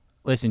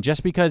 Listen,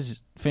 just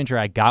because, Fincher,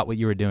 I got what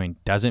you were doing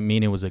doesn't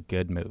mean it was a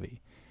good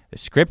movie. The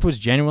script was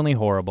genuinely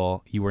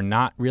horrible. You were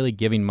not really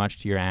giving much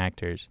to your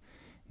actors.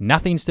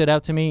 Nothing stood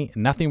out to me.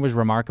 Nothing was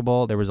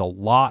remarkable. There was a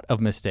lot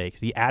of mistakes.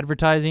 The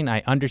advertising,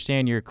 I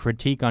understand your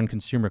critique on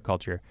consumer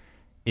culture.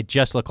 It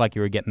just looked like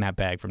you were getting that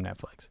bag from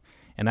Netflix.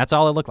 And that's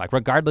all it looked like,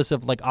 regardless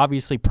of,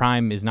 obviously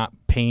Prime is not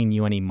paying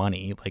you any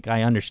money.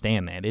 I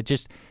understand that. It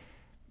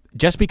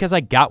just because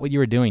I got what you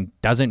were doing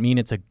doesn't mean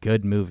it's a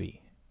good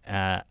movie.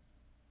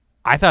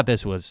 I thought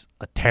this was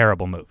a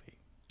terrible movie.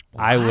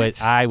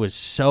 What? I was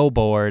so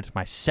bored.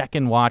 My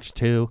second watch,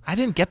 too. I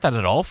didn't get that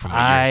at all from what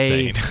you were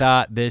saying. I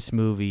thought this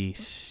movie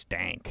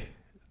stank.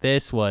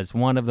 This was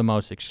one of the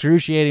most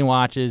excruciating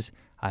watches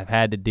I've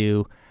had to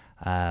do.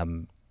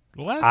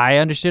 What? I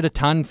understood a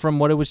ton from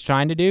what it was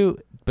trying to do,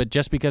 but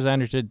just because I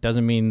understood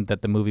doesn't mean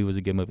that the movie was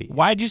a good movie.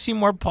 Why'd you seem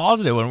more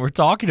positive when we're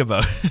talking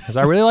about it? Because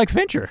I really like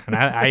Fincher, and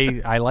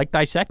I like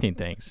dissecting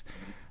things.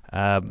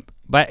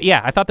 But,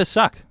 yeah, I thought this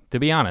sucked, to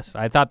be honest.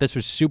 I thought this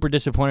was super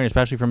disappointing,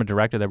 especially from a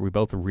director that we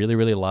both really,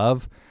 really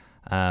love.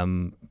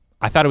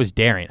 I thought it was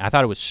daring. I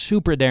thought it was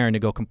super daring to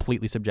go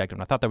completely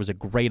subjective. I thought that was a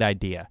great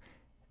idea.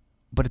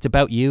 But it's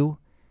about you,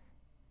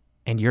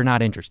 and you're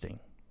not interesting.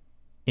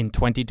 In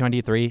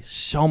 2023,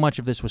 so much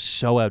of this was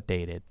so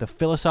outdated. The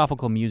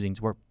philosophical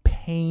musings were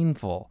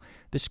painful.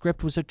 The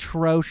script was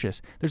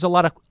atrocious. There's a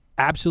lot of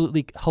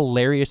absolutely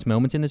hilarious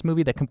moments in this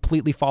movie that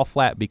completely fall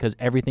flat because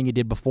everything you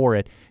did before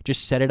it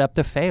just set it up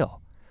to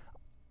fail.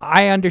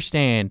 I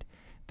understand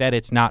that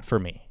it's not for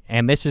me.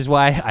 And this is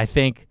why I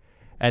think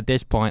at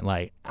this point,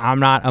 I'm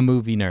not a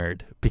movie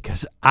nerd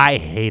because I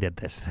hated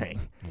this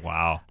thing.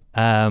 Wow.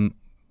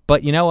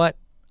 But you know what?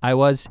 I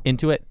was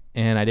into it,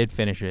 and I did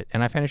finish it,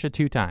 and I finished it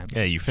 2 times.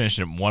 Yeah, you finished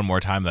it one more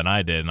time than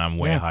I did, and I'm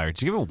way higher.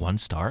 Did you give it 1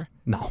 star?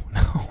 No.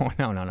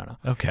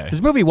 Okay.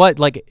 This movie,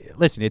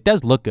 listen, it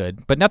does look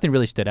good, but nothing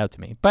really stood out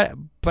to me. But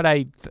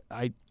I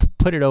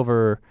put it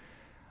over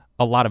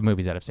a lot of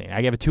movies that I've seen.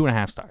 I gave it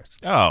 2.5 stars.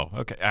 Oh,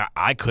 okay.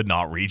 I could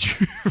not read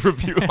your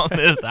review on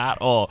this at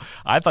all.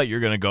 I thought you were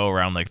going to go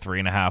around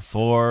 3.5,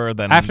 4.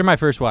 Then after my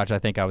first watch, I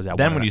think I was at 1.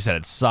 Then when you said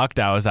it sucked,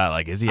 I was at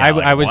is he at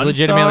I was 1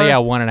 legitimately star?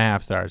 at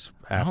 1.5 stars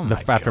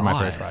after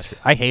my first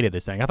watch. I hated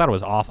this thing. I thought it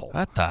was awful.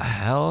 What the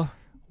hell?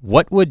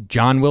 What would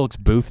John Wilkes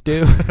Booth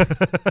do?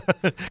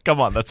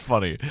 Come on, that's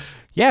funny.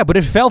 Yeah, but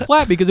it fell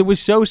flat because it was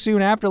so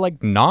soon after,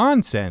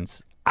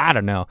 nonsense. I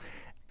don't know.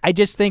 I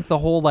just think the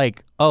whole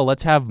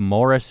let's have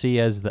Morrissey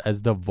as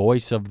the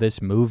voice of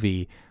this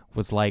movie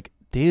was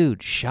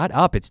dude, shut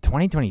up. It's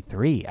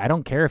 2023. I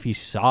don't care if he's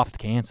soft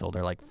canceled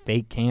or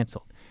fake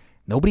canceled.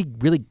 Nobody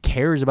really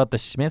cares about the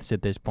Smiths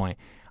at this point.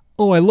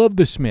 Oh, I love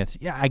the Smiths.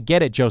 Yeah, I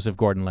get it, Joseph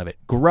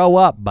Gordon-Levitt. Grow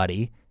up,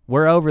 buddy.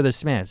 We're over the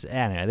Smiths.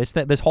 Anyway,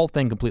 this whole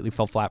thing completely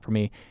fell flat for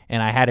me,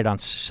 and I had it on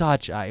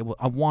I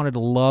wanted to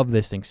love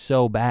this thing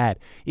so bad.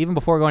 Even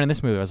before going in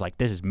this movie, I was like,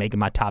 this is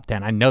making my top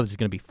 10. I know this is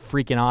going to be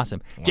freaking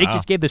awesome. Wow. Jake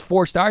just gave this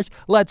 4 stars.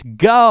 Let's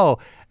go.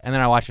 And then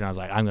I watched it, and I was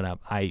like,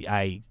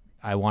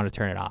 I want to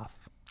turn it off.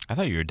 I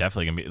thought you were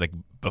definitely going to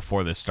be,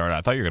 before this started,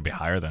 I thought you were going to be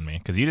higher than me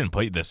because you didn't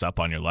put this up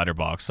on your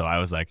letterbox. So I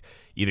was like,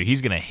 either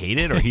he's going to hate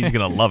it or he's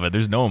going to love it.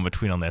 There's no in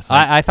between on this.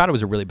 I thought it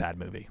was a really bad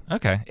movie.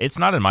 Okay. It's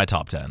not in my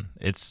top 10.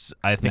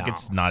 I think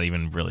it's not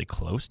even really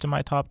close to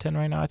my top 10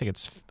 right now. I think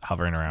it's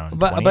hovering around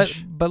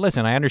 20-ish. But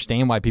listen, I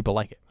understand why people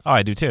like it. Oh,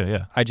 I do too,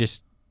 yeah. I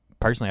just,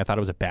 personally, I thought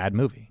it was a bad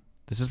movie.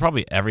 This is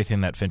probably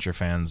everything that Fincher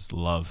fans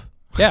love.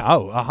 Yeah,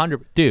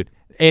 100. Dude.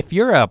 If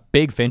you're a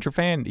big Fincher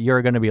fan,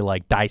 you're going to be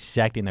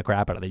dissecting the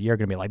crap out of it. You're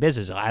going to be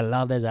I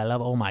love this.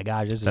 Oh my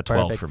gosh, this is perfect.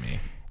 12 for me.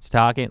 It's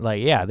talking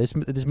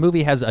this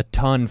movie has a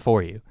ton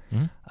for you.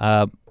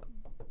 Mm-hmm.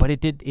 But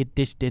it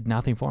just did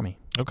nothing for me.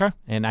 Okay.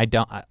 And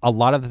a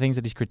lot of the things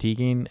that he's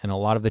critiquing and a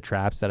lot of the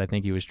traps that I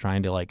think he was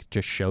trying to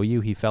just show you,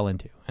 he fell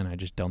into. And I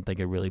just don't think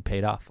it really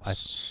paid off. I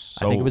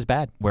think it was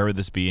bad. Where would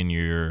this be in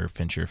your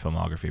Fincher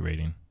filmography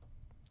rating?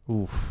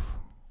 Oof.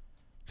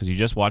 Because you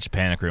just watched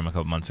Panic Room a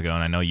couple months ago,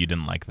 and I know you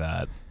didn't like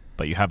that,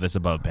 but you have this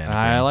above Panic Room.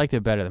 I liked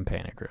it better than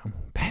Panic Room.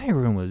 Panic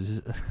Room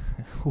was...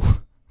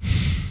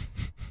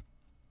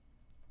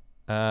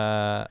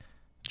 I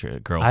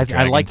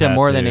liked it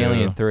more than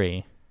Alien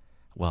 3.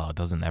 Well,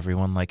 doesn't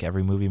everyone like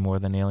every movie more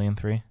than Alien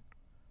 3?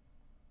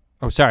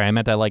 Oh, sorry, I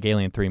meant I like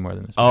Alien 3 more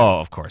than this movie. Oh,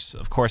 of course.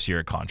 Of course you're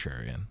a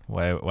contrarian.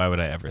 Why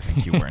would I ever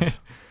think you weren't?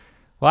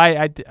 Well,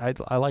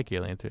 I like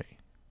Alien 3.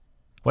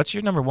 What's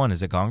your number 1?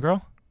 Is it Gone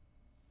Girl?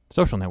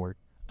 Social Network.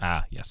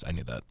 Ah, yes, I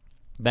knew that.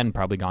 Then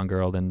probably Gone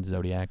Girl, then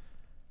Zodiac.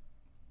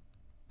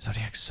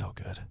 Zodiac's so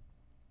good.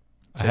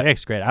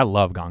 Zodiac's great. I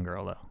love Gone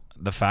Girl, though.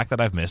 the fact that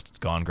I've missed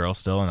Gone Girl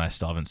still and I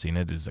still haven't seen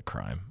it is a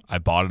crime. I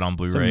bought it on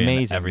Blu-ray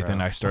amazing, and everything.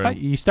 bro.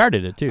 You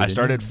started it too. I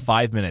started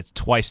 5 minutes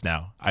twice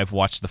now. I've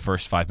watched the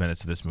first 5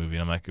 minutes of this movie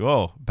and I'm like,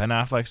 whoa, Ben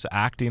Affleck's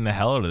acting the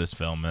hell out of this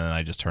film, and then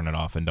I just turn it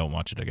off and don't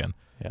watch it again.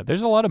 Yeah,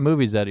 there's a lot of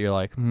movies that you're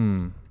like,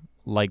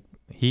 like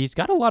he's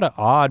got a lot of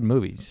odd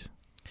movies.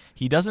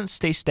 He doesn't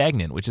stay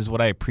stagnant, which is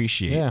what I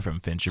appreciate from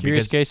Fincher.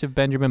 Curious Case of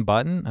Benjamin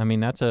Button. I mean,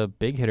 that's a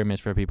big hit or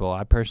miss for people.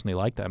 I personally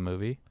like that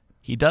movie.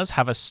 He does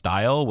have a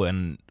style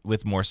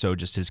with more so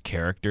just his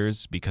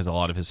characters, because a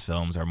lot of his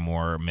films are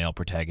more male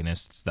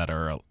protagonists that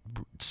are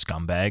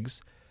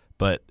scumbags.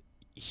 But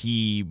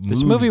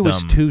this movie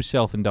was too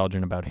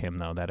self-indulgent about him,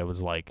 though, that it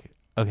was like,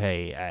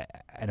 okay,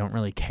 I don't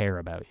really care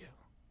about you.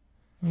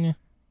 Yeah.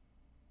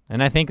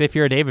 And I think if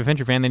you're a David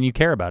Fincher fan, then you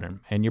care about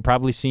him, and you're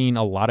probably seeing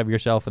a lot of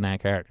yourself in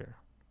that character.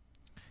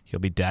 He'll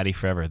be daddy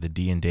forever. The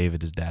D in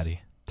David is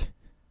daddy.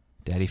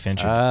 Daddy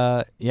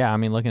Fincher. Yeah, I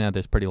mean, looking at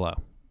this, pretty low.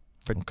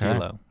 Pretty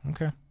low.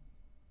 Okay.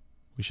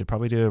 We should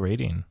probably do a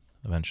rating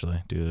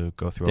eventually.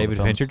 Go through all the David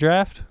films. Fincher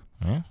draft?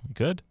 Yeah, we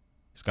could.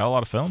 He's got a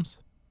lot of films.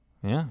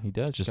 Yeah, he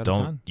does. Just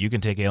don't. You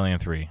can take Alien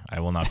 3. I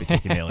will not be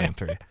taking Alien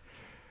 3.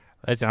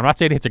 Listen, I'm not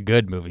saying it's a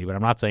good movie, but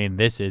I'm not saying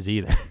this is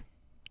either.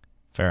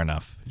 Fair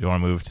enough. Do you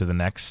want to move to the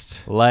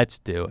next? Let's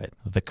do it.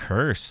 The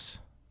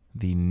Curse,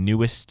 the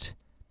newest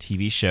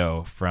TV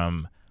show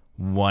from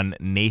one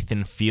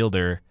Nathan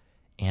Fielder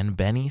and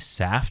Benny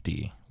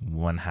Safdie,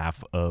 one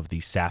half of the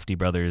Safdie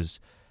brothers,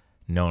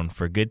 known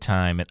for Good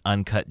Time and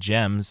Uncut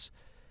Gems.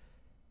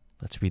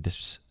 Let's read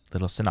this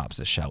little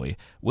synopsis, shall we?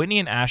 Whitney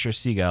and Asher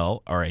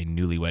Segal are a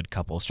newlywed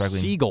couple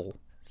struggling.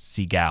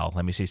 Segal.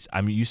 Let me say.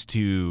 I'm used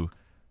to.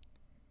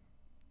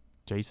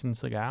 Jason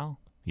Segal?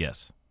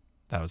 Yes.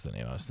 That was the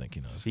name I was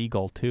thinking of.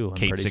 Seagull, too.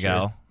 Kate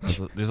Segal.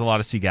 Sure. There's a lot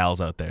of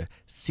Segals out there.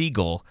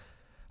 Seagull,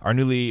 our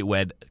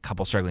newlywed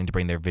couple struggling to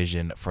bring their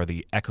vision for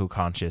the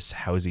eco-conscious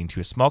housing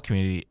to a small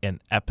community in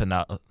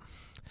Espanola?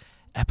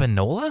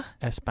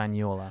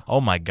 Espanola.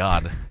 Oh, my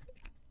God.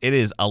 It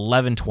is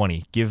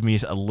 11:20. Give me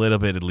a little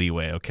bit of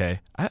leeway, okay?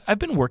 I've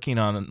been working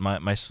on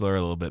my slur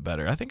a little bit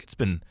better. I think it's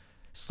been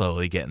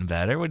slowly getting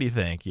better. What do you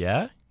think?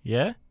 Yeah?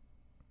 Yeah?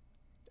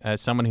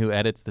 As someone who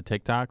edits the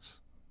TikToks,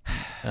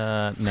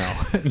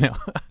 no.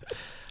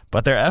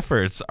 But their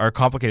efforts are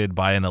complicated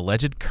by an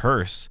alleged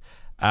curse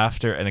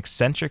after an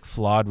eccentric,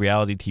 flawed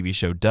reality TV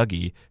show,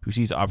 Dougie, who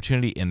sees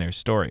opportunity in their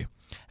story.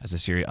 As the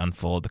series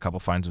unfolds, the couple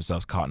finds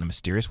themselves caught in a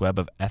mysterious web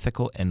of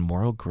ethical and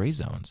moral gray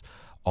zones,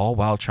 all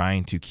while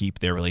trying to keep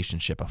their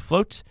relationship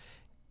afloat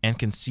and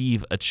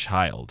conceive a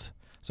child.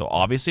 So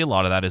obviously a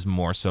lot of that is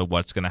more so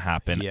what's going to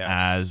happen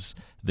as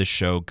the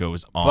show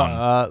goes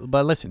on.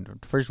 But listen,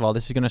 first of all,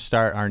 this is going to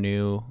start our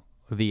new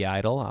The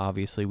Idol.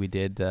 Obviously, we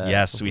did.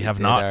 We have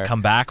not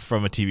come back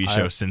from a TV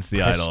show since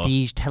The Idol.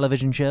 Prestige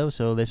television show.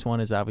 So this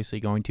one is obviously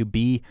going to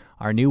be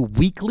our new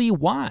weekly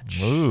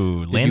watch.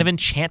 Ooh, Land of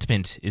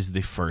Enchantment is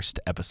the first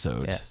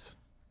episode. Yes.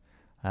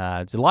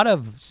 It's a lot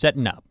of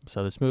setting up.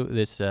 So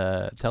this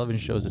television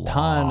show is a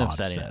ton of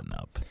setting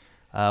up.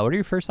 What are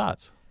your first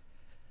thoughts?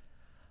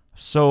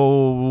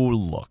 So,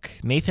 look,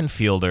 Nathan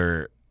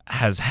Fielder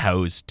has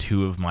housed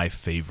two of my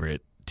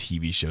favorite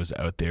TV shows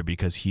out there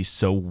because he's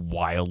so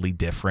wildly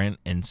different,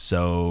 and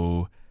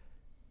so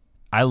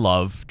I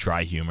love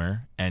dry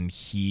humor, and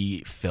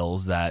he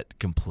fills that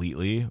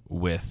completely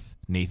with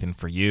Nathan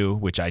For You,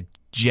 which I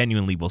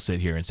genuinely will sit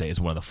here and say is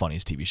one of the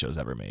funniest TV shows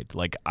ever made.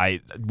 Like,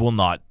 I will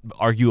not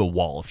argue a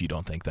wall if you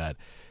don't think that.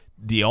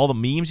 All the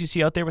memes you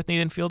see out there with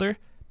Nathan Fielder,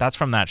 that's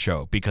from that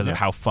show because of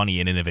how funny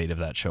and innovative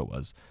that show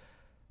was.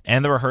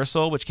 And The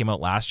Rehearsal, which came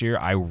out last year,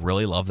 I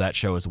really love that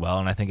show as well,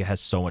 and I think it has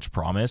so much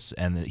promise,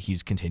 and that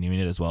he's continuing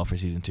it as well for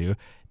season 2.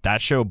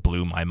 That show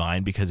blew my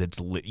mind because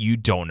you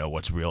don't know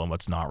what's real and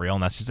what's not real,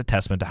 and that's just a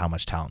testament to how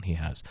much talent he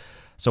has.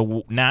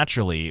 So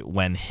naturally,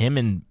 when him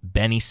and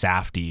Benny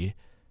Safdie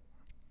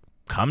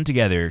come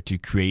together to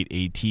create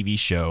a TV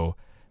show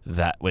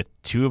that with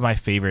two of my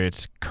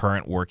favorite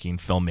current working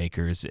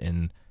filmmakers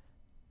in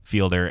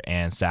Fielder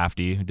and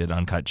Safdie, who did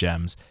Uncut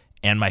Gems,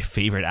 and my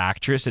favorite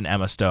actress in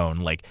Emma Stone,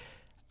 like,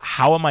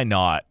 how am I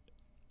not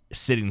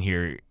sitting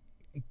here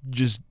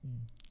just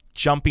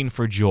jumping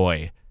for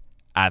joy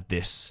at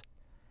this?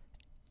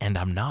 And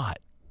I'm not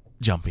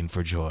jumping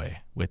for joy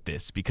with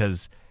this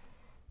because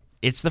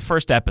it's the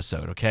first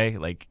episode, okay?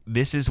 Like,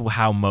 this is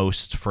how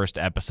most first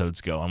episodes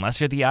go, unless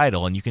you're The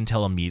Idol and you can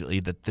tell immediately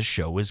that the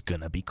show is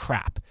going to be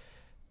crap.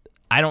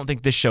 I don't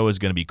think this show is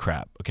going to be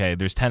crap, okay?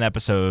 There's 10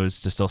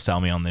 episodes to still sell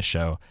me on this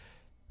show.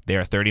 They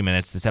are 30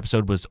 minutes. This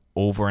episode was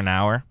over an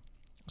hour,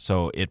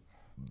 so it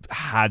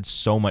had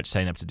so much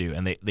setting up to do,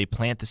 and they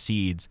plant the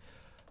seeds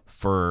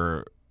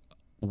for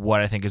what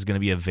I think is going to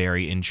be a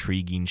very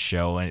intriguing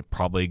show, and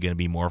probably going to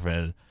be more of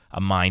a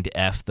mind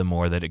F the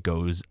more that it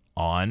goes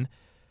on.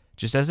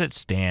 Just as it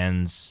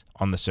stands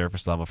on the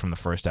surface level from the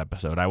first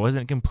episode, I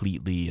wasn't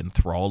completely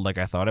enthralled like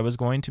I thought I was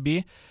going to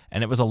be,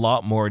 and it was a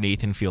lot more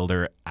Nathan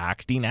Fielder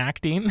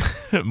acting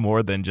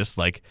more than just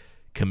like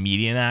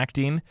comedian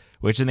acting,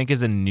 which I think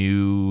is a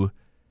new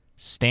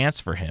stance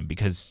for him,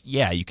 because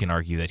you can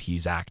argue that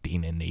he's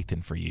acting in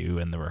Nathan For You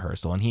and the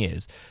rehearsal, and he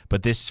is,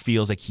 but this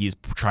feels like he is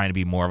trying to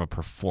be more of a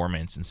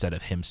performance instead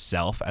of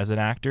himself as an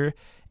actor,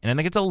 and I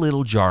think it's a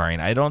little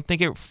jarring. I don't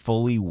think it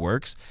fully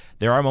works.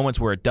 There are moments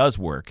where it does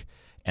work,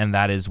 and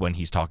that is when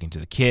he's talking to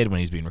the kid, when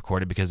he's being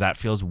recorded, because that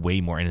feels way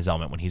more in his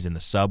element when he's in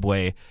the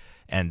subway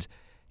and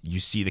you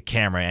see the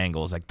camera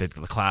angles, like the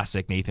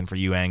classic Nathan For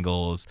You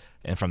angles,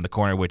 and from the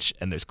corner,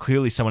 and there's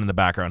clearly someone in the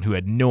background who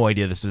had no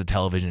idea this was a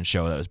television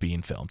show that was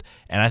being filmed.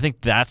 And I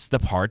think that's the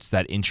parts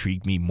that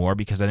intrigue me more,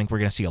 because I think we're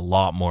going to see a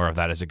lot more of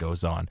that as it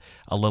goes on.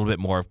 A little bit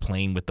more of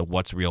playing with the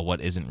what's real, what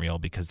isn't real,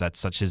 because that's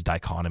such his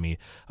dichotomy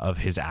of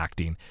his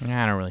acting.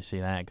 I don't really see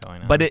that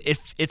going on. But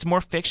it's more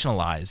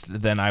fictionalized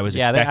than I was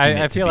expecting it to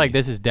be. I feel like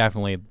this is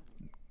definitely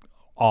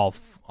all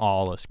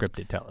a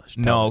scripted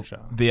television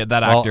show.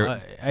 That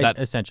actor,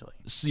 essentially.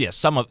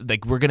 Some of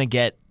we're gonna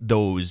get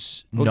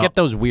those. We'll get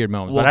those weird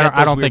moments, but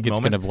I don't think it's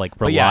gonna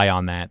rely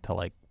on that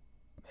to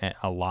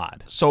a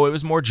lot. So it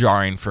was more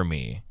jarring for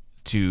me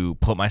to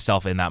put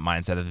myself in that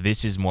mindset that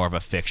this is more of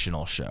a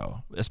fictional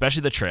show,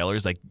 especially the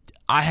trailers.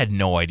 I had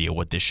no idea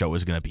what this show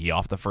was gonna be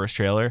off the first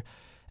trailer,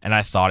 and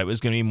I thought it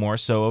was gonna be more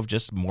so of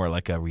just more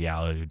like a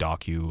reality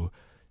docu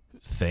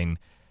thing.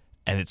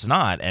 And it's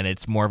not, and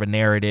it's more of a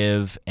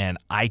narrative, and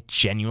I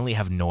genuinely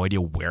have no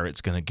idea where it's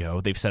going to go.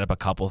 They've set up a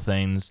couple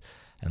things,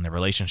 and the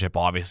relationship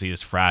obviously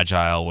is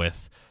fragile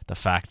with the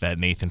fact that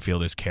Nathan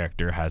Fielder's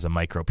character has a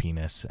micro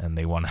penis, and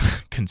they want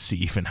to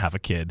conceive and have a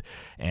kid.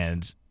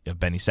 And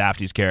Benny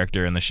Safdie's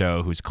character in the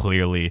show, who's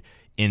clearly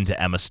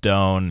into Emma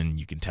Stone, and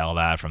you can tell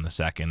that from the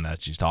second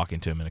that she's talking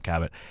to him in a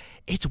cabin.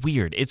 It's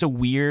weird. It's a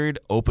weird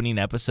opening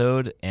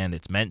episode, and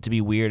it's meant to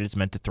be weird. It's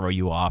meant to throw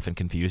you off and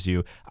confuse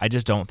you. I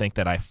just don't think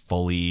that I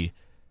fully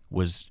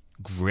was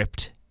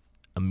gripped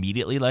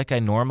immediately like I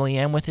normally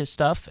am with his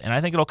stuff, and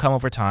I think it'll come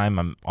over time.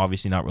 I'm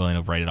obviously not willing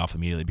to write it off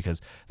immediately, because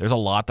there's a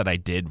lot that I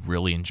did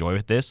really enjoy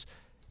with this.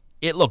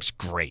 It looks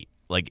great.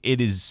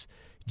 It is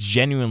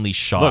genuinely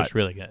shot. Looks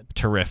really good.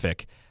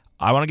 Terrific.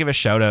 I want to give a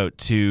shout out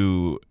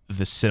to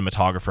the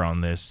cinematographer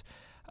on this,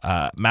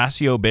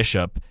 Maceo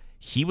Bishop.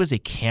 He was a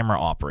camera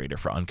operator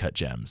for Uncut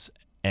Gems,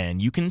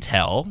 and you can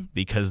tell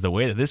because the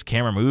way that this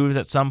camera moves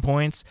at some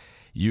points,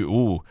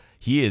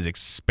 he is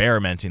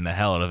experimenting the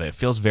hell out of it. It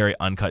feels very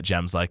Uncut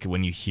Gems, like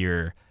when you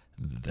hear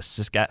the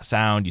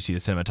sound, you see the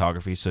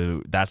cinematography.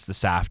 So that's the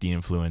Safdie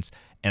influence,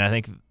 and I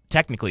think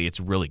technically it's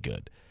really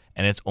good,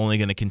 and it's only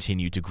going to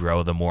continue to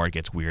grow the more it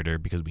gets weirder,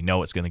 because we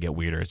know it's going to get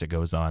weirder as it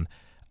goes on.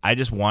 I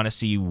just want to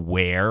see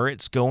where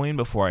it's going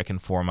before I can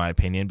form my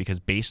opinion, because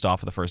based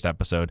off of the first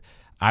episode,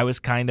 I was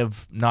kind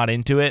of not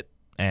into it,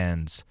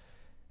 and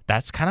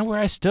that's kind of where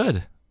I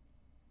stood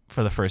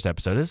for the first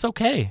episode. It's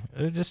okay.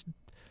 It just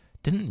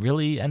didn't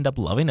really end up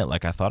loving it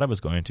like I thought I was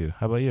going to.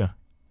 How about you?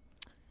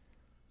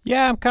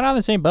 Yeah, I'm kind of on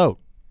the same boat.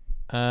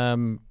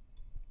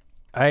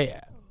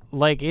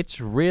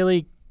 It's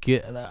really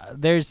good.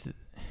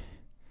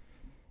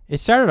 It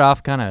started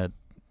off kind of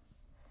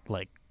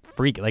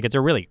freaky. It's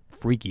a really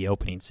freaky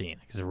opening scene.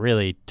 It's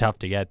really tough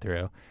to get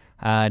through.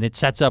 And it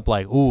sets up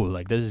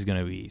this is going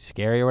to be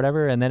scary or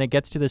whatever. And then it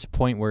gets to this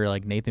point where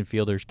Nathan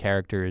Fielder's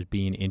character is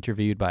being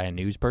interviewed by a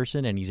news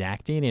person and he's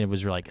acting, and it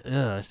was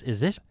ugh,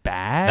 is this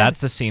bad? That's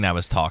the scene I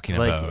was talking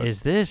about.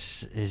 Is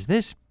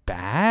this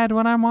bad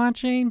what I'm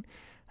watching?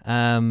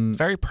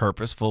 Very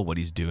purposeful what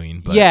he's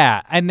doing. But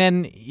yeah, and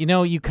then,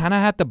 you kind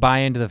of have to buy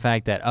into the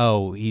fact that,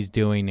 he's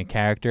doing a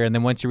character. And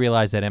then once you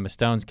realize that Emma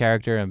Stone's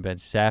character and Ben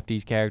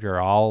Safdie's character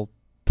are all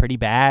pretty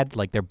bad,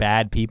 they're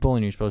bad people,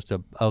 and you're supposed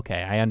to,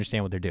 okay, I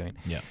understand what they're doing.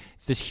 Yeah,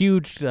 it's this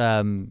huge,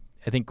 I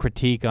think,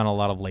 critique on a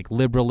lot of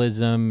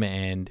liberalism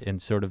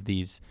and sort of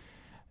these.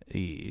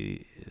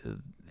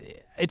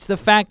 It's the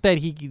fact that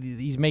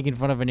he's making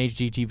fun of an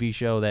HGTV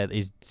show that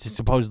is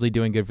supposedly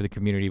doing good for the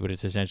community, but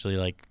it's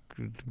essentially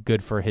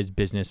good for his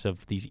business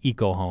of these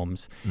eco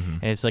homes. Mm-hmm.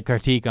 And it's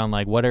critique on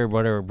what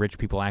are rich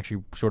people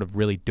actually sort of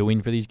really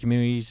doing for these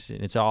communities.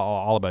 And it's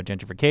all about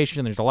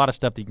gentrification. There's a lot of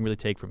stuff that you can really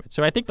take from it.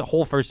 So I think the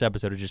whole first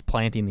episode is just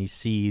planting these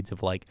seeds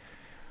of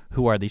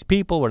who are these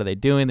people? What are they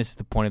doing? This is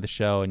the point of the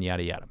show, and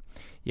yada yada.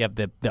 You have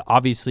the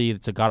obviously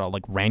it's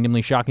got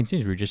randomly shocking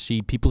scenes where you just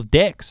see people's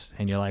dicks,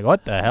 and you're like,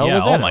 what the hell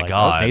was that? Oh my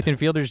god! Nathan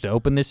Fielder's to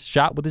open this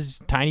shot with his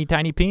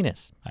tiny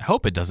penis. I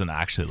hope it doesn't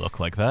actually look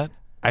like that.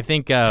 I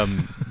think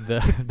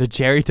the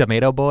Cherry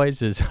Tomato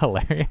Boys is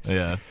hilarious.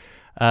 Yeah.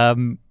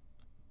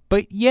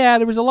 But yeah,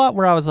 there was a lot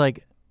where I was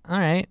like, all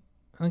right,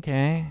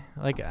 okay,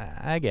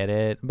 I get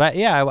it. But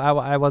yeah,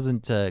 I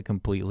wasn't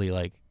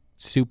completely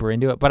super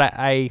into it. But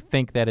I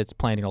think that it's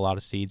planting a lot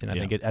of seeds, and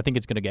I think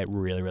it's going to get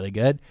really, really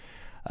good.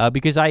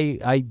 Because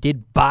I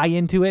did buy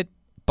into it,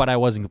 but I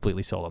wasn't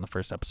completely sold on the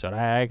first episode.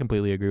 I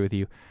completely agree with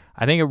you.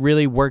 I think it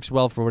really works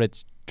well for what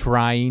it's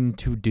trying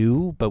to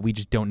do, but we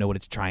just don't know what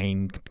it's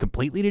trying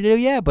completely to do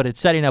yet. But it's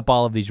setting up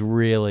all of these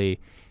really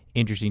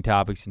interesting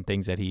topics and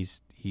things that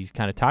he's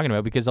kind of talking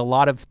about, because a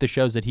lot of the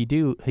shows that he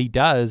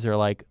does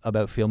are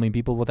about filming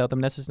people without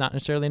them not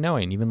necessarily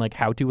knowing. Even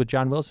How To with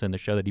John Wilson, the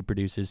show that he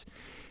produces,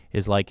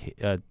 is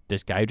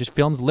this guy who just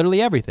films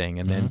literally everything,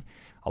 and then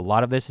a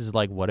lot of this is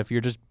like, what if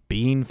you're just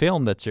being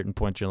filmed at certain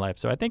points in your life?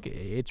 So I think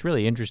it's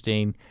really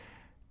interesting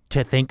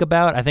to think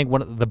about. I think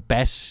one of the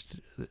best,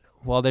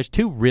 well, there's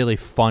two really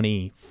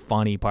funny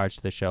parts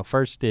to the show.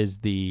 First is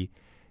the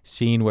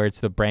scene where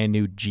it's the brand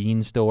new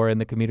jean store in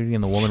the community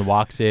and the woman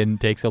walks in,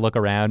 takes a look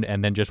around,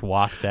 and then just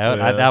walks out.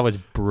 That was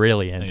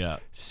brilliant. Yeah.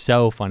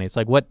 So funny. It's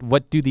like,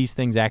 what do these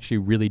things actually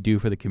really do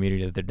for the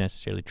community that they're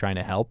necessarily trying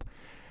to help?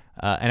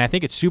 And I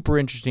think it's super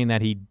interesting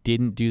that he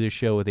didn't do the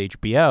show with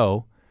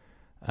HBO,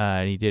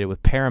 and he did it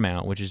with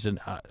Paramount, which is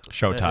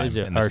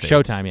Showtime. or States.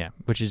 Showtime, yeah,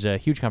 which is a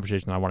huge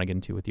conversation that I want to get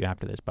into with you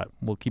after this, but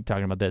we'll keep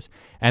talking about this.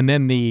 And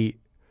then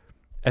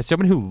as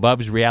someone who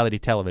loves reality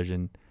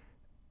television,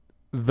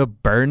 the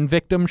Burn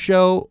Victim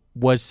show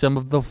was some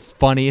of the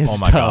funniest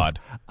stuff God.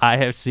 I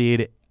have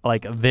seen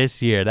like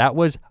this year. That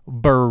was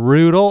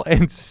brutal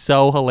and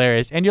so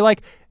hilarious. And you're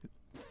like,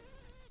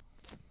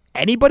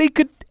 any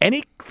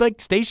like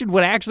station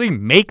would actually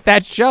make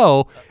that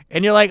show.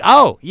 And you're like,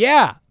 oh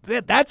yeah,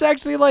 that's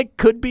actually like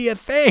could be a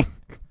thing.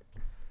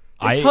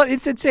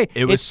 It's insane.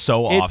 It was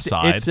so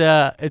offside.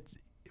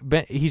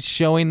 He's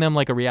showing them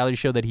like a reality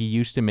show that he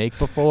used to make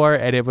before,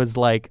 and it was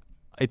like,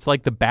 it's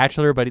like The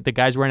Bachelor, but the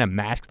guy's wearing a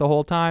mask the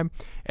whole time,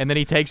 and then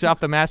he takes off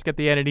the mask at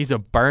the end, and he's a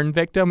burn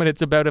victim, and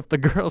it's about if the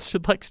girls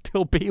should like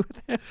still be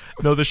with him.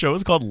 No, the show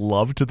is called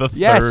Love to the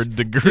Third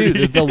Degree.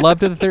 Dude, the Love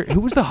to the Third.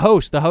 Who was the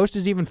host? The host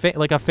is even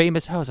like a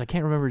famous host. I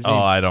can't remember his name. Oh,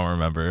 I don't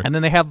remember. And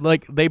then they have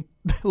like they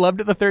Love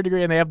to the Third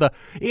Degree, and they have the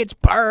it's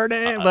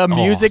burning. The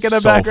music in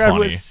the background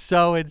funny. was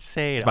so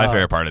insane. It's my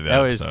favorite part of the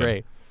episode. episode. That was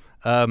great.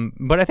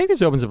 But I think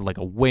this opens up like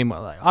a way more.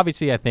 Like,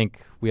 obviously, I think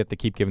we have to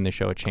keep giving the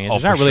show a chance.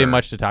 There's not really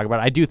much to talk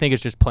about. I do think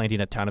it's just planting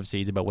a ton of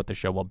seeds about what the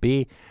show will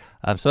be.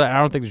 So I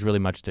don't think there's really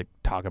much to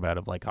talk about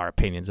of like our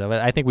opinions of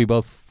it. I think we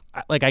both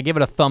like. I give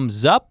it a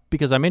thumbs up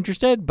because I'm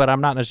interested, but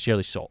I'm not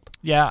necessarily sold.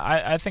 Yeah,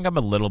 I think I'm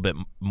a little bit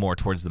more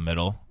towards the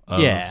middle.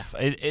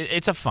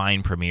 It's a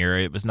fine premiere.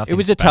 It was nothing. It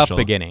was special. a tough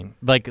beginning.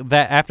 Like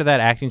that after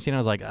that acting scene, I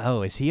was like,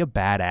 oh, is he a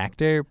bad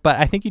actor? But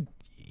I think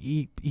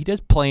he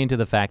does play into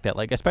the fact that,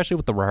 like, especially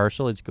with the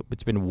rehearsal,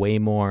 it's been way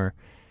more,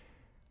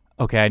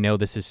 okay, I know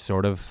this is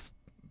sort of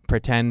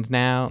pretend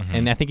now,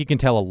 and I think you can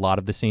tell a lot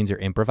of the scenes are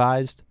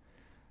improvised.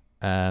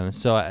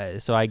 So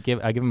I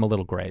give him a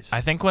little grace. I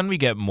think when we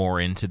get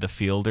more into the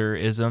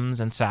Fielder-isms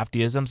and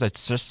Safdie-isms,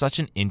 it's just such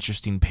an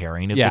interesting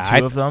pairing of the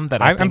two of them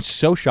that I'm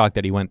so shocked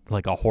that he went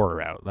like a horror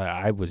route.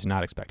 I was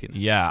not expecting that.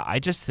 Yeah, I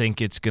just think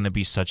it's going to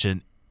be such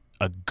a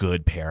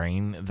good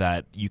pairing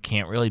that you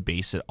can't really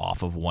base it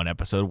off of one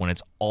episode when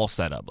it's all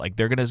set up. Like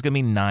there's going to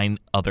be 9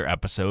 other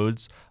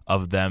episodes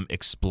of them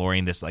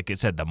exploring this, like it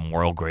said, the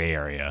moral gray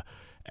area.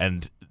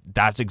 And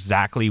that's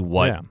exactly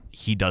what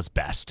he does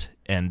best.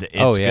 And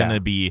it's going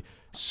to be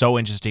so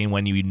interesting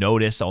when you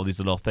notice all these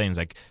little things,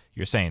 like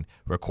you're saying,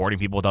 recording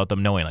people without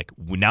them knowing. Like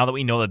now that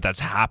we know that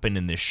that's happened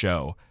in this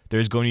show,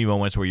 there's going to be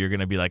moments where you're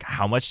going to be like,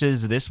 how much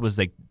was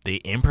like they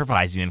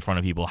improvising in front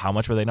of people? How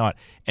much were they not?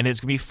 And it's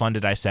going to be fun to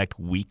dissect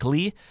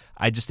weekly.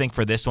 I just think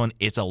for this one,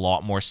 it's a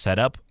lot more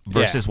setup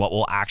versus what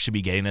we'll actually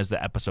be getting as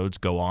the episodes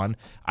go on.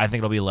 I think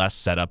it'll be less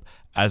setup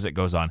as it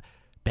goes on.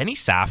 Benny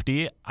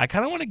Safdie, I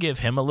kind of want to give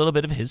him a little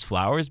bit of his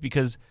flowers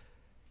because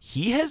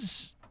he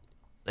has,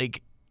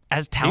 like,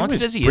 as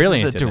talented as he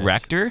is as a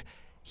director,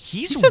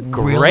 he's really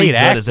great good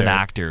actor. as an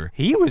actor.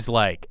 He was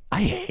like,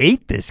 I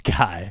hate this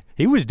guy.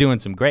 He was doing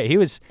some great.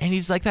 And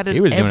he's like that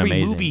in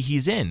every movie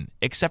he's in,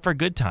 except for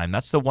Good Time.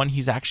 That's the one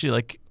he's actually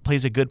like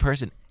plays a good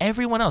person.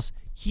 Everyone else,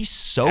 he's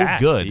so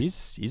good.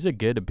 He's a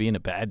good at being a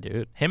bad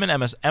dude. Him and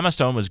Emma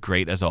Stone was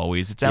great as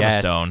always. It's Emma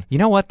Stone. You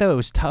know what though? It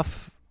was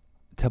tough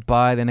to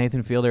buy the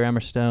Nathan Fielder Emma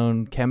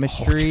Stone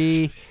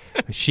chemistry.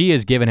 She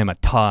has given him a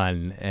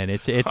ton, and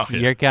it's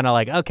you're kind of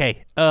like,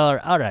 okay, all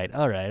right.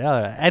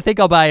 I think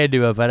I'll buy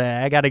into it, but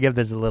I got to give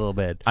this a little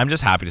bit. I'm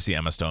just happy to see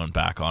Emma Stone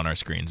back on our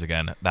screens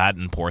again. That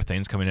and Poor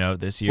Things coming out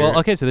this year. Well,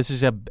 okay, so this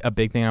is a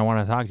big thing I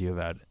want to talk to you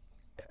about.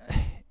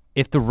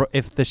 If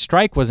the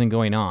strike wasn't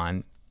going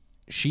on,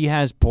 she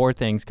has Poor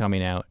Things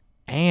coming out,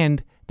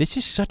 and this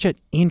is such an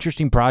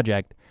interesting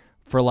project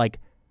for like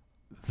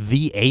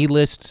the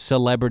A-list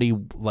celebrity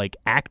like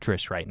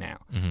actress right now.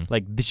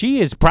 Like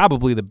she is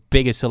probably the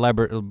biggest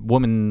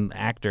woman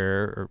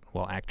actor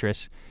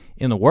actress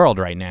in the world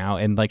right now,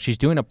 and like she's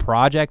doing a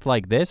project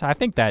like this. I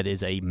think that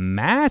is a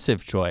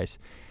massive choice,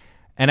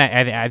 and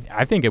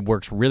I think it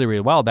works really,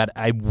 really well. That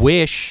I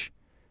wish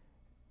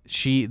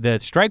the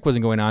strike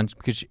wasn't going on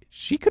because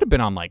she could have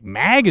been on like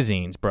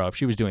magazines, bro, if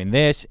she was doing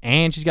this.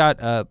 And she's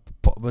got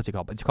what's it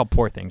called? It's called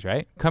Poor Things,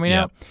 right? Coming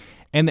out,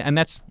 and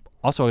that's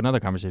also another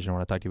conversation I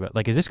want to talk to you about.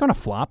 Like, is this going to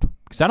flop?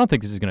 Because I don't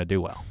think this is going to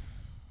do well.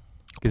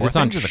 Because it's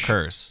on The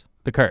Curse.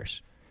 The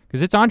Curse.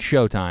 Because it's on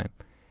Showtime,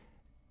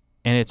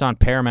 and it's on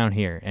Paramount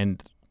here,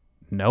 and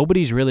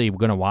nobody's really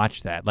going to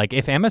watch that. Like,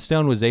 if Emma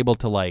Stone was able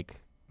to, like,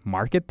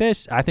 market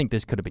this, I think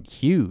this could have been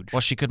huge. Well,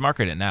 she could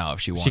market it now if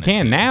she wanted to. She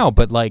can now,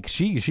 but, like,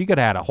 she could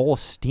have had a whole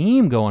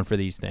steam going for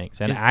these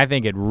things, and I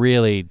think it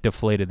really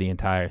deflated the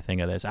entire thing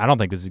of this. I don't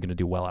think this is going to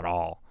do well at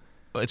all.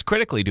 It's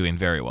critically doing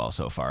very well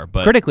so far,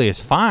 but critically is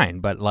fine.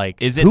 But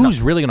like,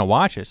 who's really gonna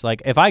watch this?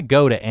 Like, if I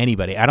go to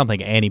anybody, I don't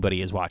think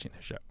anybody is watching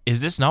this show.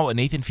 Is this not what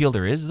Nathan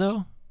Fielder is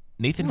though?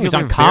 Nathan He's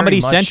Fielder on Comedy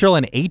Central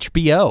and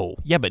HBO.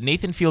 Yeah, but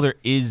Nathan Fielder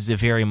is a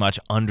very much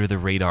under the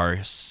radar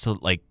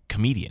like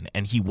comedian,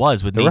 and he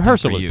was with the Nathan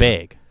rehearsal For was You.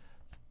 big.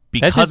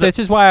 This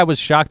is why I was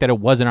shocked that it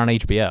wasn't on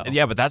HBO.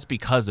 Yeah, but that's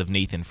because of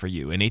Nathan For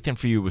You, and Nathan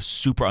For You was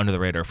super under the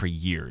radar for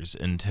years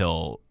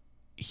until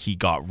he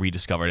got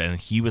rediscovered, and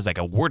he was like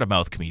a word of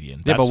mouth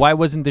comedian. Yeah, but why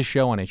wasn't this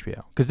show on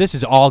HBO? Because this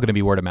is all going to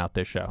be word of mouth.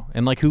 This show,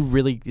 and like, who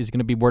really is going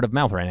to be word of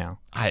mouth right now?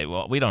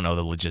 Well, we don't know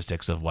the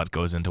logistics of what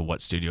goes into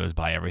what studios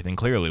buy everything.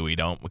 Clearly, we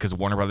don't, because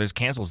Warner Brothers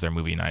cancels their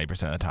movie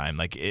 90% of the time.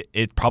 Like,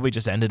 it probably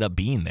just ended up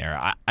being there.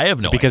 I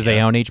have no idea. Because they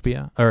own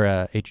HBO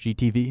or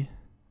HGTV,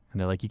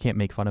 and they're like, you can't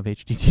make fun of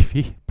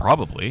HGTV.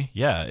 Probably,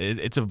 yeah.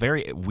 It's a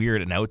very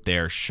weird and out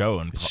there show,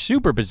 and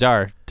super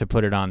bizarre to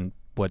put it on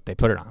what they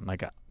put it on.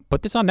 Like,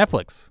 put this on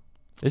Netflix.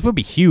 This would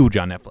be huge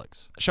on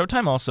Netflix.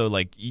 Showtime also,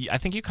 like, I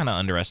think you kind of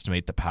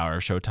underestimate the power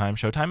of Showtime.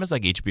 Showtime is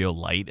like HBO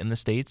Light in the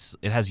States.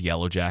 It has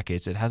Yellow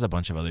Jackets. It has a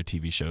bunch of other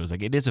TV shows.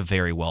 Like, it is a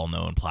very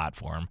well-known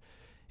platform.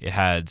 It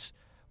had,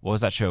 what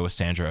was that show with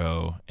Sandra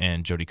Oh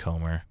and Jodie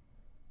Comer?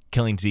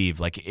 Killing's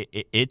Eve. Like,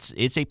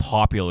 it's a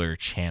popular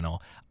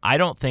channel. I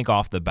don't think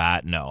off the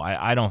bat, no.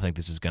 I don't think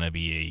this is going to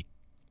be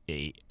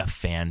a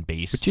fan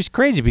base. Which is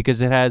crazy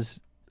because it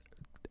has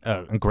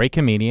a great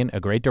comedian, a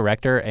great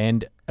director,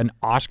 and an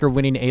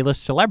Oscar-winning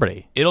A-list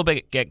celebrity. It'll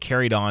get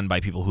carried on by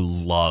people who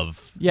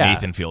love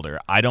Nathan Fielder.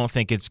 I don't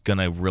think it's going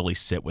to really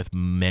sit with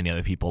many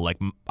other people. Like,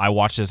 I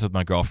watched this with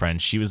my girlfriend.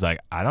 She was like,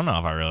 I don't know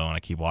if I really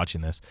want to keep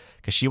watching this,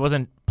 because she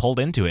wasn't pulled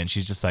into it. And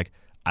she's just like,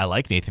 I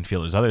like Nathan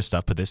Fielder's other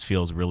stuff, but this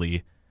feels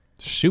really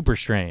super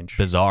strange,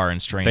 bizarre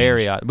and strange.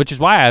 Very odd, which is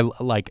why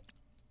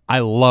I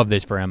love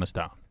this for Emma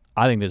Stone.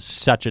 I think this is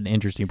such an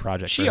interesting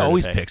project. She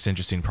always picks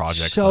interesting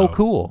projects. So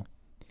cool.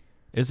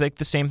 It's like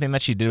the same thing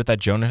that she did with that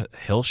Jonah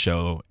Hill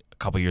show a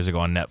couple years ago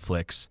on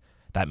Netflix.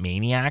 That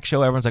Maniac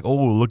show. Everyone's like,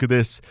 "Oh, look at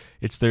this!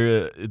 It's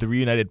the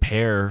reunited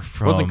pair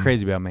from." I wasn't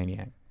crazy about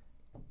Maniac.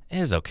 It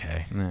was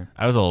okay. Yeah.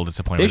 I was a little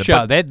disappointed. This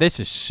show, this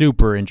is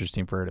super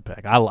interesting for her to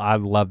pick. I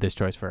love this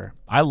choice for her.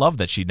 I love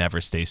that she never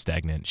stays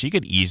stagnant. She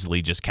could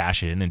easily just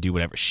cash it in and do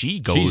whatever.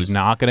 She's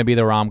not going to be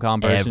the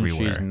rom-com person.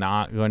 Everywhere. She's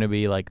not going to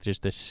be like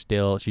just a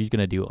still. She's going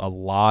to do a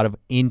lot of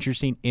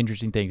interesting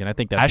things, and I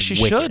think that's as she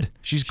wicked. should.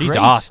 She's great.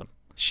 Awesome.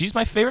 She's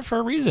my favorite for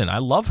a reason. I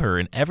love her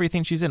and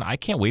everything she's in. I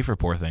can't wait for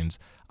Poor Things.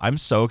 I'm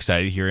so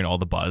excited hearing all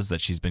the buzz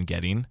that she's been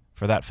getting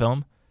for that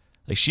film.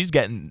 Like, she's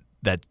getting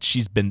that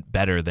she's been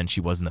better than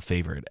she was in The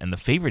Favorite. And The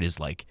Favorite is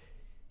like,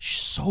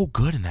 she's so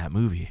good in that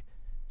movie.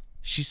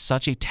 She's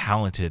such a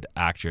talented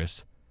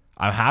actress.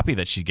 I'm happy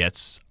that she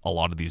gets a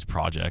lot of these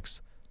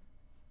projects.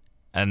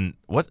 And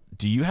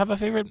do you have a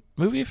favorite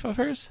movie of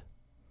hers?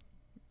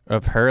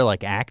 Of her,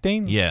 like,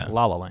 acting? Yeah.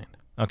 La La Land.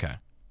 Okay.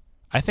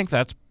 I think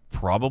that's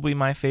probably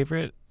my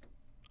favorite.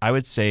 I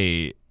would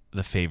say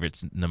The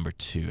Favorite's number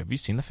 2. Have you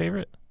seen The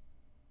Favorite?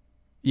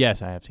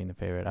 Yes, I have seen The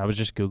Favorite. I was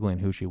just Googling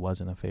who she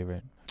was in The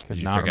Favorite. Did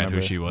you forget who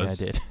she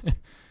was? Yeah, I did.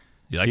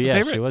 You like The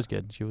Favorite? She was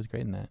good. She was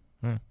great in that.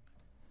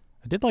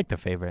 I did like The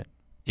Favorite.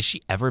 Is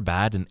she ever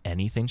bad in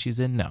anything she's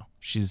in? No.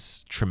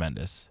 She's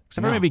tremendous.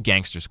 Except for maybe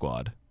Gangster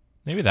Squad.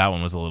 Maybe that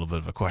one was a little bit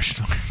of a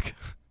question mark.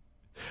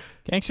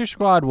 Gangster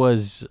Squad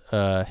was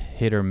a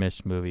hit or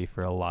miss movie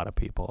for a lot of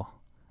people.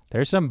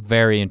 There's some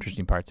very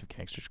interesting parts of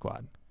Gangster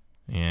Squad.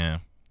 Yeah.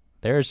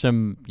 There's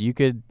some you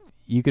could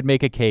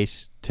make a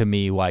case to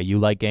me why you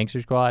like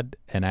Gangster Squad,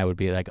 and I would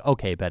be like,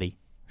 okay, Betty,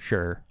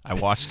 sure. I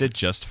watched it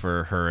just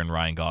for her and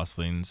Ryan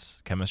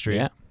Gosling's chemistry.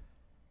 Yeah.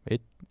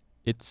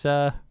 It's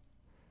a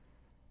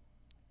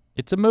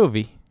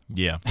movie.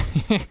 Yeah.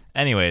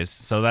 Anyways,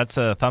 so that's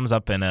a thumbs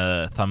up and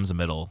a thumbs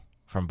middle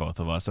from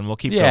both of us, and we'll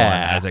keep going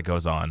as it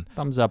goes on.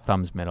 Thumbs up,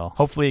 thumbs middle.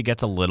 Hopefully it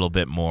gets a little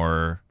bit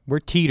more. We're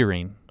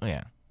teetering.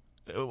 Yeah.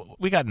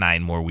 We got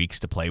 9 more weeks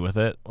to play with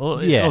it. Well,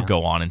 it'll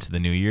go on into the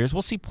New Year's.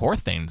 We'll see Poor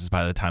Things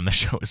by the time the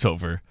show is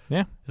over.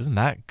 Yeah. Isn't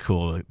that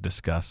cool to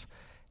discuss?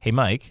 Hey,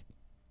 Mike.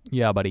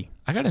 Yeah, buddy.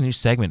 I got a new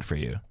segment for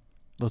you.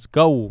 Let's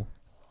go.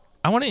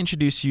 I want to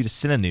introduce you to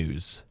Cine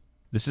News.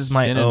 This is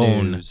my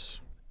own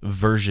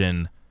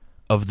version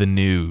of the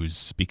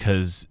news,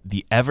 because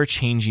the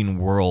ever-changing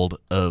world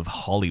of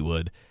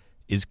Hollywood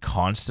is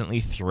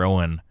constantly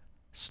throwing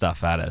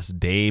stuff at us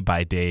day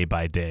by day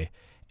by day.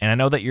 And I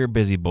know that you're a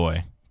busy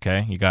boy,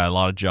 okay? You got a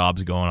lot of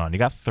jobs going on. You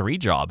got 3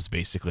 jobs,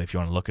 basically, if you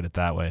want to look at it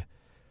that way.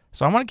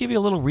 So I want to give you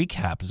a little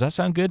recap. Does that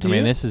sound good to you? I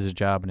mean, this is a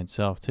job in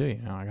itself, too.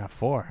 You know, I got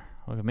 4.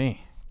 Look at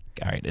me.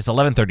 All right, it's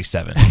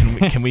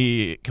 11:37.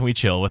 Can we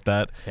chill with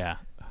that? Yeah.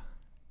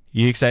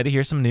 You excited to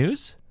hear some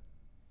news?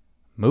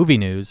 Movie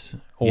news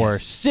or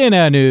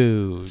Cine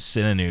News?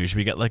 Cine News. Should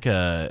we get like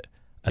a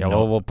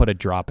we'll put a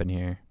drop in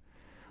here.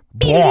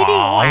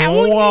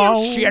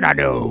 Cine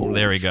News.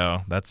 There we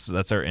go.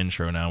 That's our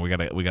intro now. We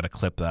gotta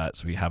clip that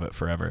so we have it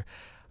forever.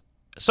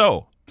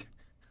 So,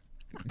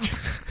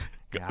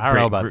 I don't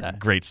know about that.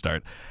 Great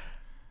start.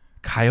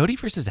 Coyote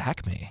versus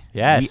Acme.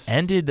 Yes. We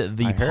ended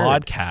the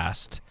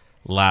podcast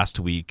last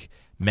week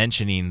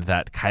mentioning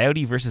that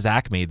Coyote vs.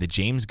 Acme, the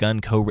James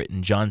Gunn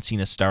co-written, John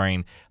Cena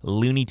starring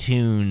Looney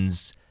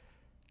Tunes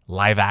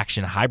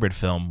live-action hybrid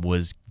film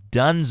was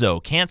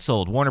donezo,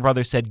 canceled. Warner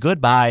Brothers said,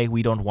 goodbye,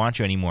 we don't want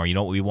you anymore. You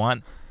know what we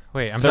want?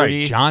 Wait, I'm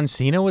sorry, John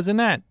Cena was in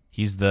that?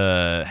 He's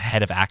the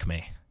head of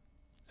Acme.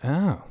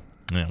 Oh.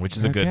 Yeah, which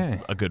is a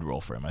good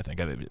role for him, I think.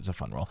 It's a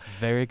fun role.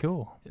 Very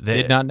cool.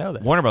 Did not know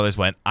that. Warner Brothers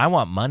went, I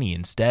want money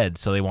instead.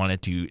 So they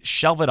wanted to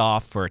shelve it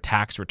off for a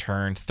tax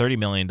return, $30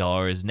 million,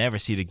 never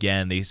see it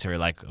again. They were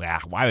like,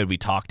 why would we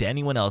talk to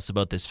anyone else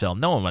about this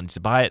film? No one wants to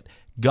buy it.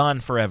 Gone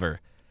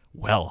forever.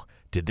 Well,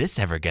 did this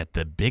ever get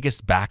the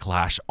biggest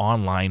backlash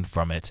online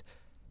from it?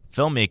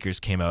 Filmmakers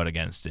came out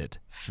against it.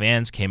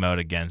 Fans came out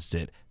against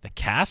it. The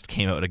cast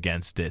came out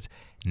against it.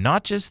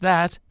 Not just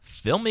that,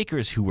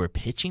 filmmakers who were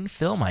pitching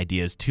film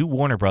ideas to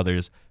Warner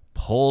Brothers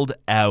pulled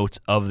out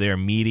of their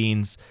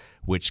meetings,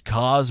 which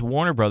caused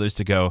Warner Brothers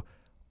to go,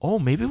 oh,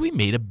 maybe we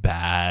made a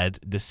bad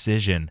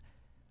decision.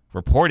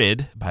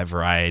 Reported by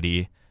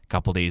Variety a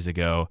couple days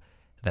ago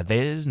that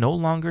it is no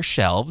longer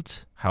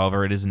shelved.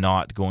 However, it is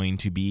not going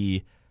to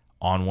be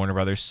on Warner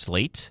Brothers'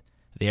 slate.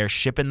 They are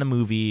shipping the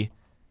movie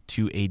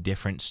to a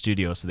different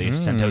studio. So they've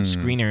sent out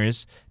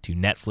screeners to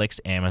Netflix,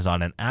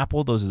 Amazon, and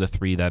Apple. Those are the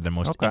three that are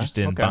most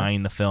interested in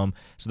buying the film.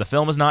 So the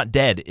film is not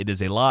dead. It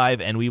is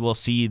alive, and we will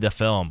see the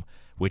film,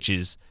 which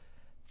is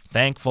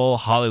thankful.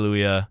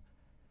 Hallelujah.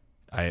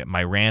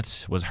 My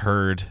rant was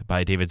heard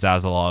by David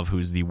Zaslav,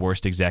 who's the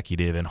worst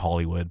executive in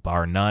Hollywood,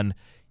 bar none.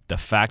 The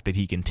fact that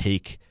he can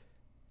take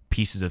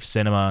pieces of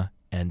cinema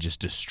and just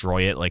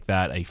destroy it like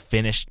that, a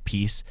finished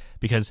piece,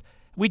 because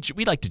we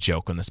like to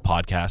joke on this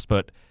podcast,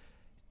 but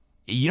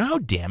you know how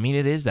damning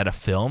it is that a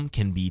film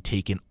can be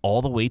taken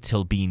all the way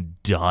till being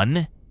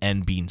done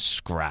and being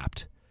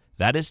scrapped?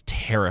 That is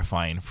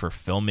terrifying for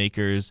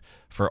filmmakers,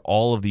 for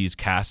all of these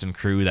cast and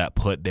crew that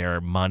put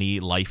their money,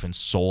 life, and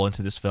soul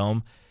into this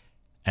film,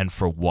 and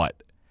for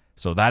what?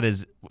 So that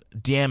is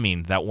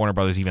damning that Warner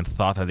Brothers even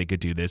thought that they could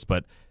do this,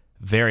 but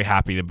very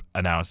happy to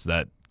announce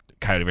that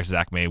Coyote vs.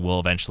 Acme will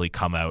eventually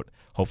come out,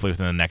 hopefully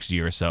within the next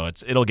year or so.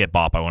 It'll get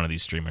bought by one of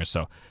these streamers,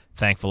 so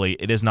thankfully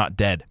it is not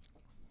dead.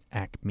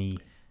 Acme.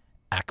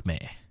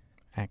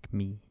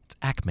 It's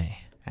Acme.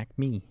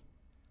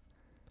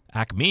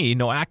 Acme.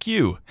 No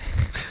Ac-you.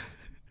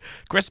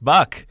 Chris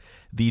Buck,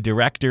 the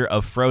director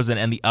of Frozen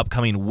and the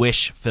upcoming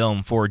Wish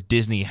film for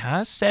Disney,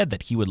 has said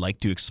that he would like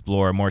to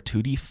explore more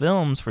 2D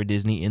films for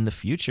Disney in the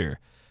future.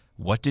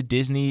 What did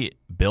Disney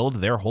build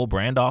their whole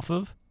brand off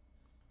of?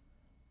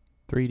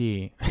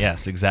 3D.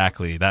 Yes,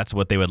 exactly. That's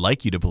what they would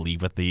like you to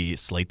believe with the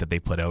slate that they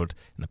put out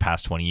in the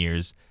past 20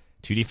 years.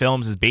 2D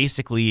films is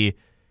basically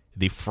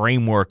the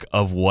framework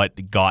of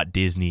what got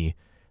Disney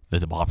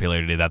the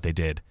popularity that they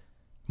did.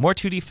 More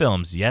 2D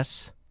films,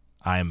 yes.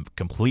 I'm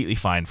completely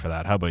fine for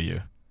that. How about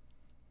you?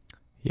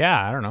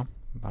 Yeah, I don't know.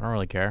 I don't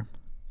really care.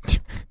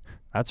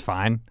 That's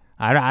fine.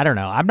 I don't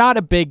know. I'm not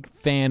a big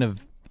fan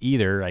of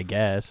either, I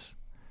guess.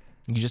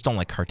 You just don't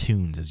like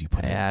cartoons, as you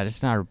put it. Yeah,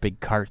 just not a big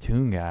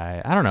cartoon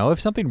guy. I don't know.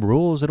 If something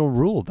rules, it'll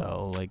rule,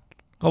 though.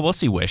 Well, we'll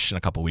see Wish in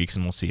a couple weeks,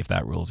 and we'll see if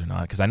that rules or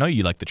not, because I know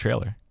you like the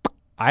trailer.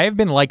 I have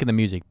been liking the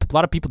music. A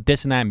lot of people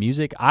dissing that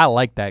music. I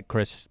like that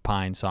Chris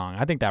Pine song.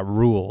 I think that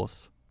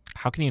rules.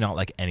 How can you not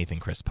like anything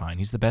Chris Pine?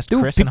 He's the best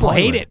Dude, Chris in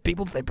Hollywood.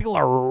 People hate it. People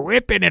are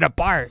ripping it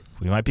apart.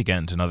 We might be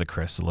getting to another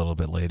Chris a little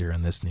bit later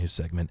in this news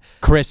segment.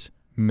 Chris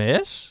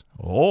Miss?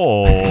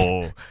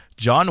 Oh,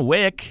 John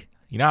Wick.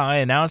 You know, I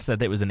announced that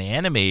there was an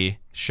anime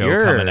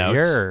show coming out.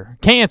 You're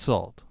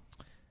canceled.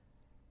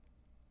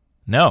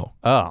 No.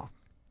 Oh.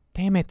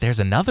 Damn it. There's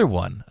another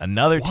one.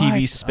 Another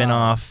TV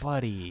spinoff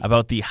buddy.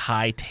 about the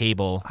High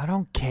Table. I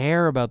don't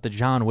care about the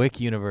John Wick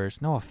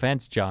universe. No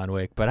offense, John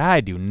Wick, but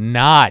I do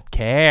not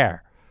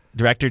care.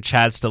 Director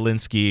Chad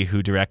Stahelski,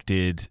 who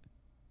directed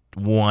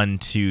 1,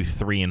 2,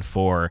 3, and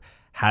 4,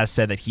 has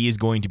said that he is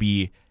going to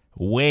be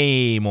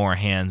way more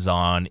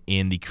hands-on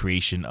in the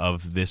creation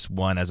of this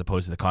one as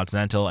opposed to the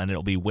Continental, and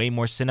it'll be way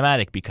more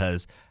cinematic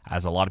because,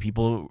 as a lot of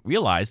people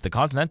realize, the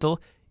Continental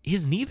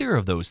is neither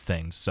of those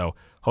things. So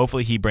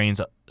hopefully he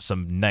brings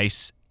some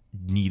nice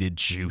needed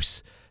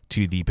juice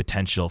to the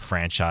potential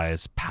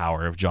franchise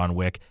power of John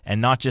Wick.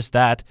 And not just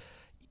that,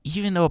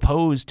 even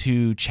opposed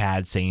to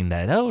Chad saying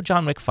that, oh,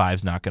 John Wick 5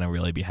 is not going to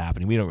really be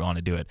happening. We don't want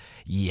to do it.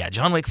 Yeah,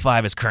 John Wick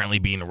 5 is currently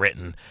being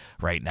written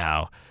right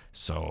now.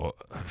 So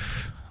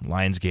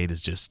Lionsgate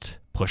is just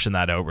pushing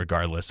that out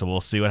regardless. So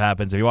we'll see what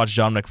happens. If you watch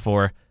John Wick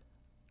 4,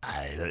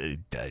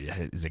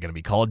 is it going to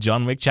be called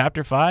John Wick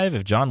Chapter 5?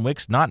 If John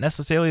Wick's not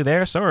necessarily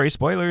there, sorry,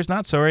 spoilers,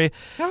 not sorry.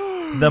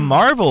 The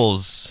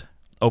Marvels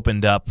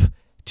opened up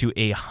to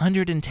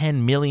 $110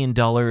 million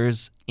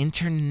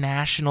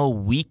international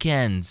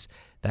weekends.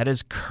 That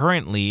is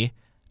currently,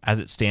 as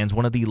it stands,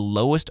 one of the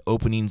lowest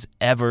openings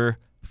ever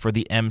for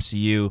the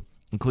MCU,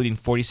 including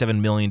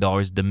 $47 million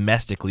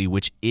domestically,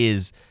 which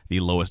is the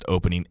lowest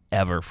opening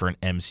ever for an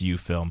MCU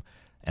film.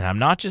 And I'm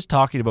not just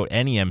talking about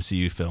any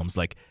MCU films.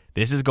 Like,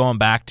 this is going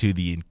back to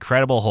the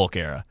Incredible Hulk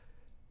era.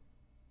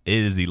 It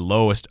is the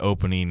lowest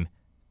opening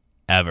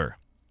ever.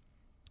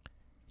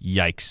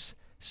 Yikes.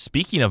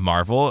 Speaking of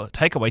Marvel,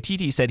 Taika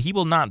Waititi said he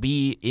will not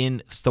be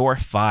in Thor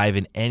 5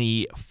 in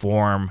any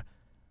form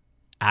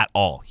at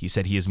all. He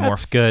said he is more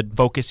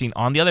focusing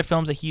on the other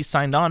films that he's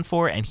signed on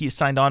for, and he's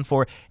signed on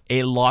for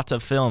a lot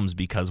of films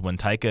because when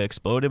Taika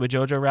exploded with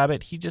Jojo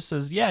Rabbit, he just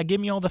says, yeah, give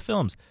me all the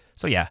films.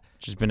 So yeah.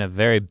 It's just been a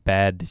very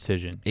bad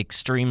decision.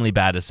 Extremely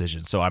bad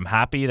decision. So I'm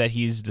happy that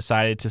he's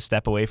decided to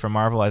step away from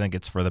Marvel. I think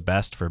it's for the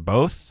best for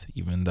both,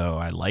 even though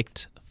I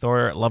liked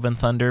Thor Love and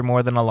Thunder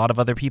more than a lot of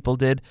other people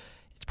did.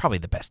 It's probably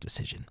the best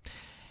decision.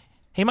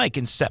 Hey, Mike,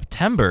 in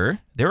September,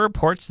 there were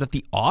reports that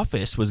The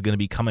Office was going to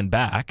be coming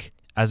back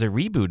as a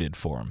rebooted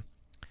form.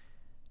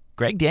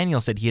 Greg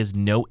Daniels said he has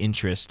no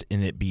interest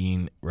in it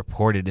being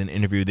reported in an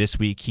interview this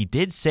week. He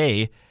did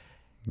say,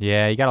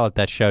 yeah, you got to let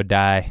that show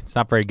die. It's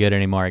not very good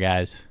anymore,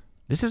 guys.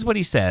 This is what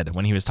he said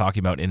when he was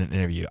talking about in an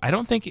interview. I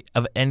don't think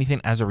of anything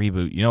as a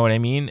reboot. You know what I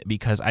mean?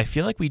 Because I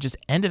feel like we just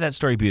ended that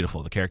story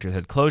beautiful. The characters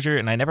had closure,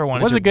 and I never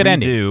wanted to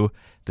redo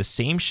the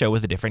same show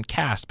with a different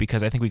cast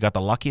because I think we got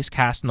the luckiest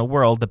cast in the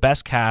world, the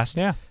best cast.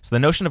 Yeah. So the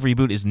notion of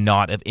reboot is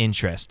not of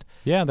interest.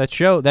 Yeah, that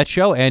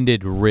show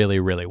ended really,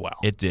 really well.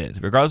 It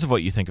did. Regardless of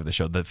what you think of the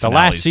show, the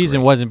last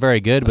season wasn't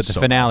very good, but the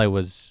finale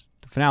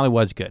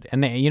was good.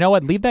 And you know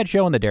what? Leave that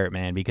show in the dirt,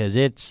 man, because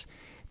it's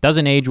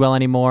doesn't age well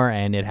anymore,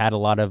 and it had a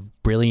lot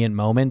of brilliant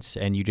moments,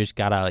 and you just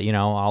gotta,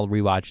 I'll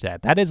rewatch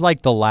that. That is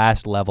like the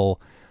last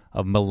level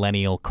of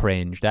millennial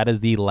cringe. That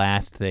is the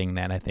last thing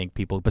that I think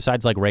people,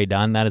 besides like Ray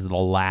Dunn, that is the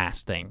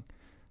last thing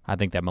I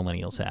think that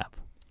millennials have.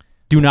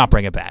 Do not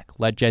bring it back.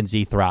 Let Gen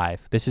Z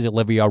thrive. This is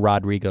Olivia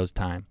Rodrigo's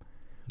time.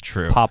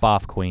 True. Pop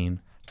off, queen.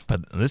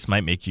 But this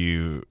might make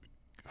you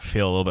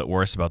feel a little bit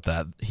worse about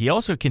that. He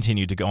also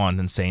continued to go on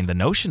and saying the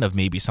notion of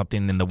maybe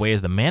something in the way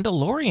of The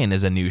Mandalorian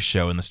is a new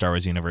show in the Star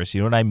Wars universe.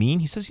 You know what I mean?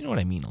 He says, you know what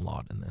I mean a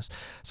lot in this.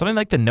 Something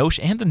like the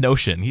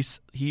notion.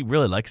 He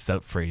really likes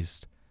that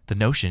phrase. The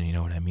notion, you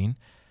know what I mean?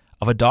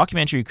 Of a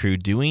documentary crew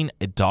doing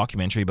a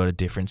documentary about a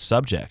different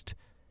subject.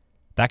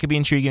 That could be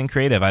intriguing and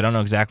creative. I don't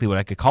know exactly what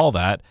I could call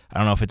that. I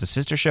don't know if it's a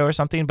sister show or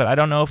something, but I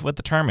don't know what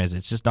the term is.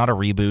 It's just not a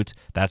reboot.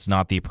 That's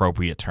not the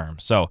appropriate term.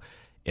 So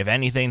if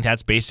anything,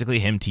 that's basically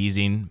him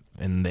teasing.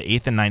 In the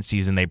 8th and 9th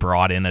season, they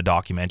brought in a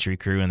documentary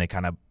crew and they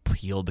kind of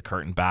peeled the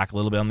curtain back a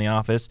little bit on The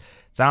Office.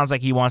 Sounds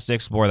like he wants to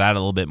explore that a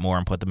little bit more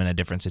and put them in a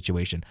different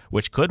situation,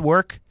 which could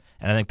work.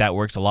 And I think that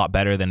works a lot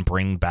better than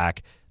bringing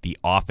back The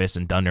Office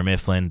and Dunder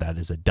Mifflin. That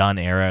is a done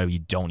era. You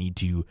don't need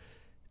to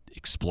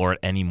explore it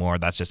anymore.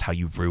 That's just how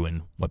you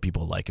ruin what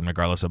people like. And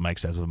regardless of what Mike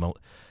says with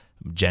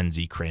Gen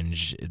Z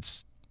cringe,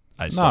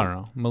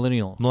 no.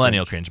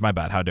 Millennial cringe. My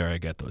bad. How dare I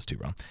get those two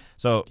wrong?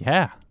 So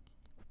yeah.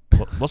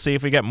 We'll see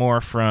if we get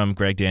more from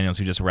Greg Daniels,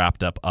 who just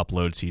wrapped up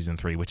Upload Season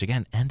 3, which,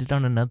 again, ended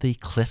on another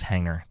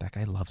cliffhanger. That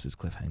guy loves his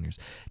cliffhangers.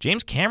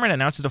 James Cameron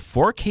announces a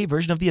 4K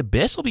version of The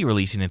Abyss will be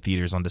releasing in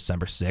theaters on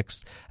December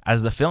 6th,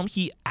 as the film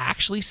he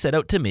actually set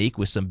out to make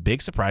with some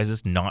big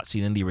surprises not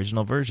seen in the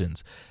original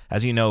versions.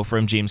 As you know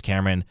from James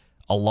Cameron,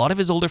 a lot of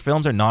his older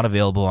films are not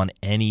available on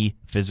any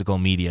physical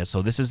media,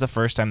 so this is the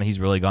first time that he's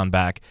really gone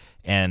back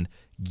and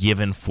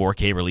given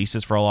 4K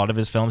releases for a lot of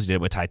his films. He did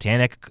it with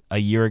Titanic a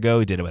year ago.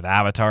 He did it with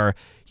Avatar.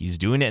 He's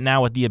doing it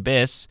now with The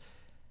Abyss.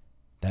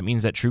 That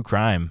means that True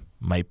Crime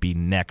might be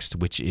next,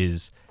 which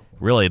is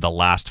really the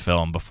last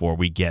film before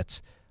we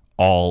get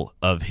all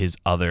of his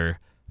other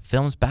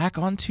films back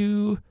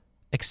onto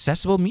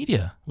accessible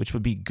media, which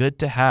would be good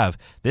to have.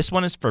 This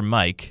one is for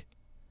Mike.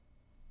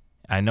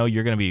 I know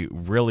you're going to be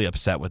really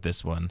upset with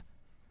this one.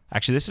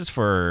 Actually, this is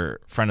for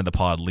friend of the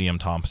pod, Liam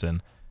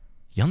Thompson.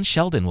 Young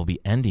Sheldon will be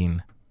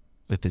ending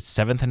with its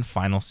 7th and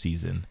final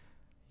season.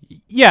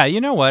 Yeah, you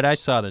know what? I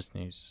saw this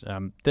news.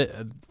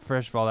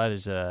 First of all, that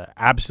is an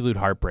absolute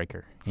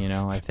heartbreaker.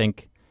 I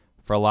think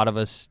for a lot of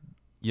us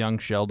young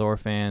Sheldor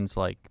fans,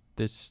 like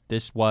this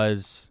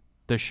was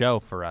the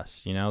show for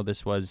us.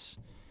 This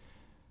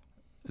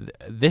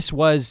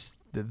was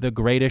the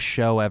greatest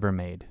show ever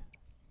made,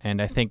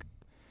 and I think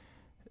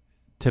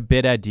to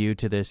bid adieu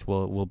to this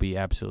will be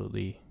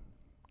absolutely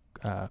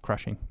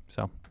crushing.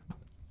 So.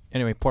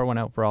 Anyway, pour one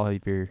out for all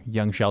of your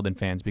young Sheldon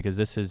fans because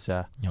this is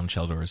young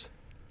Sheldors.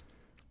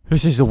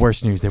 This is the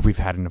worst news that we've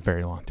had in a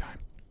very long time.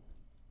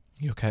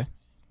 You okay?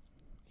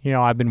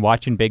 I've been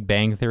watching Big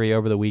Bang Theory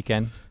over the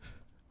weekend.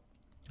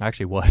 I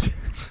actually was.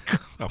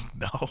 Oh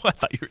no, I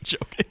thought you were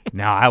joking.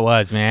 No, I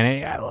was,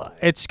 man.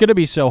 It's gonna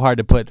be so hard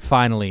to put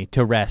finally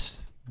to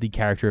rest the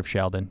character of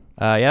Sheldon.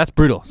 Yeah, that's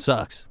brutal.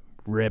 Sucks.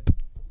 Rip.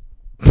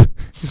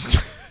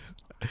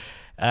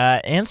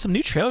 And some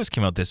new trailers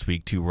came out this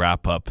week to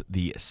wrap up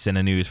the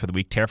Cine News for the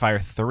week.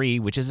 Terrifier 3,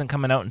 which isn't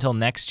coming out until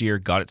next year,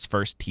 got its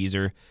first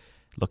teaser,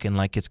 looking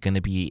like it's going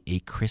to be a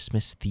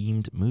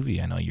Christmas-themed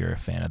movie. I know you're a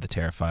fan of the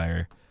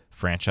Terrifier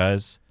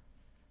franchise.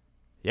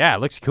 Yeah, it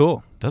looks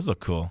cool. Does look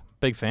cool.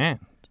 Big fan.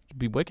 It'd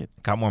be wicked.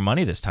 Got more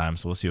money this time,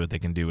 so we'll see what they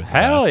can do with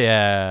Hell that.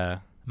 Yeah.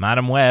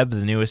 Madam Web,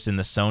 the newest in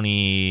the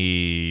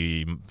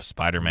Sony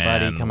Spider-Man,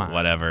 Buddy, come on.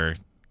 whatever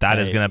That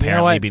is going to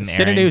apparently be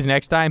airing. Cinenews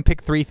next time,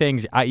 pick 3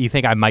 things you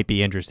think I might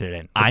be interested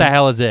in. What the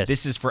hell is this?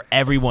 This is for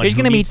everyone There's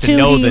who gonna needs be to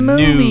know the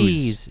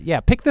movies. news. Yeah,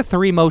 pick the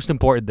 3 most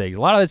important things. A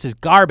lot of this is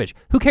garbage.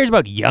 Who cares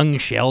about Young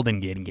Sheldon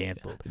getting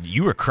canceled?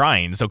 You were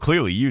crying, so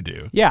clearly you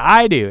do. Yeah,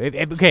 I do.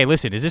 Okay,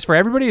 listen, is this for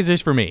everybody or is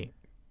this for me?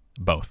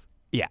 Both.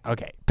 Yeah,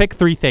 okay. Pick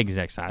 3 things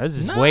next time. This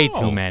is way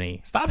too many.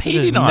 Stop This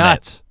hating is on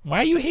nuts. it. Why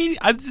are you hating?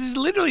 This is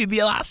literally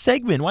the last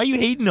segment. Why are you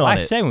hating on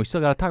Last it? segment, we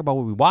still got to talk about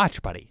what we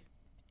watch, buddy.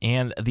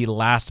 And the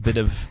last bit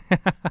of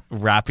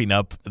wrapping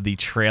up the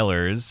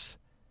trailers,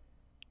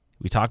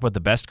 we talked about the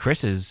best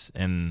Chris's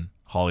in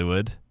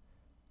Hollywood.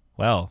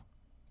 Well,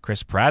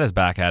 Chris Pratt is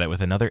back at it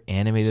with another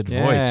animated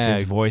voice.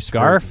 His voice for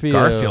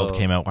Garfield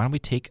came out. Why don't we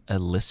take a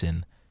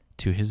listen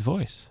to his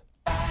voice?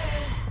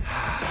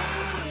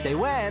 Say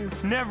when.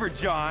 Never,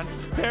 John.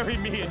 Bury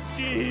me in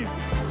cheese.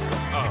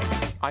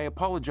 I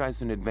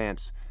apologize in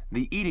advance.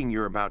 The eating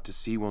you're about to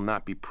see will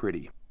not be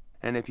pretty.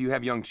 And if you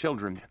have young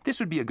children, this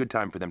would be a good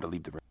time for them to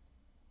leave the room.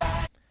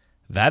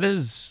 That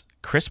is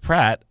Chris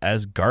Pratt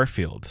as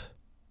Garfield.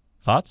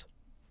 Thoughts?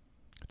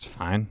 It's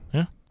fine.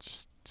 Yeah.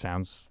 Just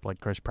sounds like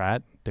Chris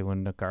Pratt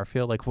doing a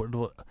Garfield. Like,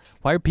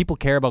 why do people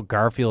care about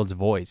Garfield's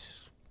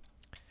voice?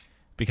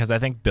 Because I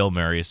think Bill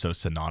Murray is so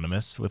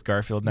synonymous with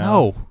Garfield now.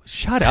 No,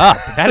 shut up.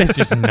 That is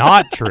just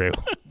not true.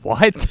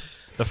 What?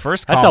 The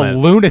first That's comment, a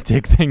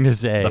lunatic thing to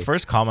say. The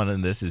first comment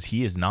in this is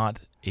he is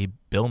not a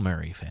Bill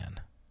Murray fan.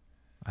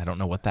 I don't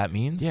know what that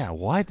means. Yeah,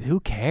 what? Who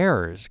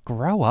cares?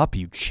 Grow up,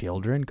 you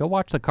children. Go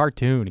watch the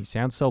cartoon. He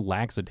sounds so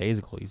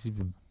lackadaisical. He's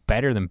even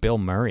better than Bill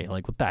Murray.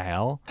 Like, what the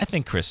hell? I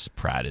think Chris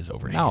Pratt is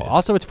overrated. No,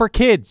 also it's for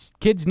kids.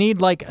 Kids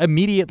need like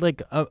immediate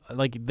like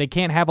they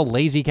can't have a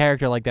lazy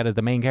character like that as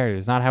the main character.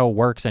 It's not how it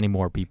works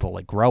anymore, people.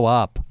 Like, grow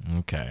up.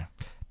 Okay.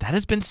 That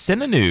has been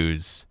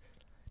Cinenews.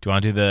 Do you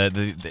want to do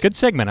the Good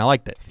segment. I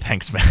liked it.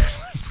 Thanks, man.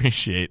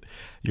 Appreciate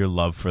your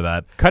love for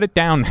that. Cut it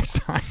down next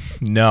time.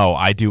 No,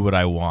 I do what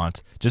I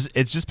want.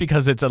 It's just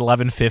because it's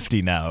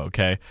 11:50 now,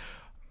 okay?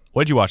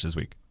 What'd you watch this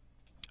week?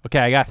 Okay,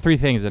 I got 3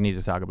 things I need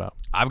to talk about.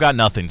 I've got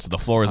nothing, so the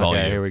floor is all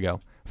you. Here we go.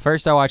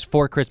 First, I watched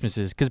 4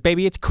 Christmases because,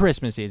 baby, it's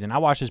Christmas season. I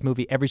watch this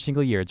movie every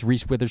single year. It's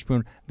Reese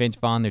Witherspoon, Vince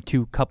Vaughn.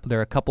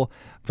 They're a couple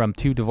from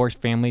 2 divorced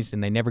families,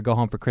 and they never go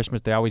home for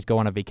Christmas. They always go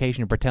on a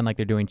vacation and pretend like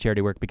they're doing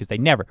charity work because they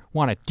never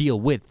want to deal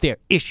with their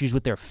issues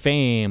with their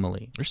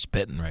family. You're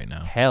spitting right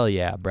now. Hell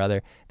yeah,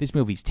 brother. This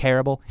movie's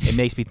terrible. It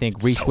makes me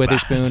think Reese So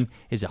Witherspoon bad.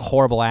 is a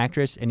horrible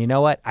actress. And you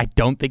know what? I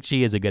don't think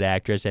she is a good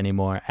actress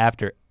anymore.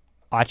 After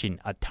watching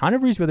a ton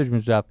of Reese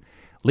Witherspoon stuff,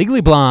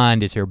 Legally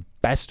Blonde is her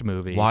best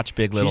movie. Watch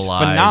Big Little She's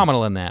Lies.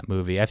 phenomenal in that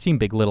movie. I've seen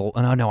Big Little.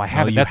 No, I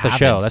haven't. you That's the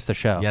show. haven't. That's the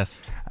show.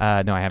 Yes. No,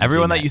 I haven't.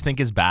 Everyone seen that you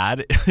think is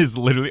bad is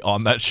literally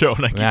on that show,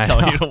 and I keep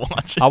telling you to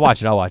watch it.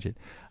 I'll watch it.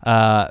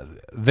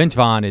 Vince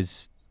Vaughn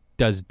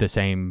does the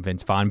same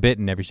Vince Vaughn bit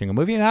in every single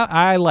movie, and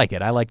I like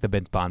it. I like the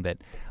Vince Vaughn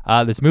bit.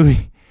 This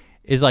movie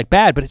is like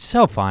bad, but it's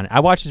so fun. I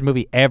watch this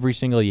movie every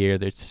single year.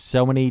 There's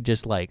so many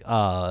just like,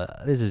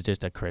 this is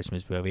just a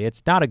Christmas movie.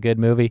 It's not a good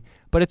movie,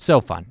 but it's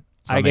so fun.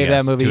 So I gave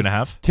that movie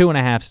 2.5?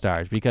 2.5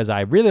 stars because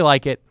I really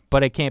like it,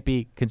 but it can't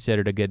be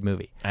considered a good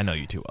movie. I know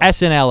you too well.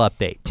 SNL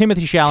update.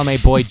 Timothy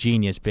Chalamet, boy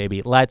genius,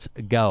 baby. Let's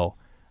go.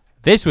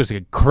 This was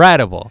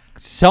incredible.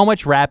 So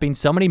much rapping,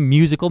 so many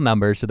musical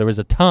numbers, so there was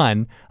a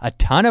ton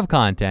of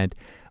content.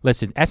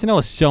 Listen, SNL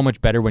is so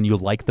much better when you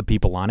like the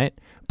people on it.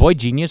 Boy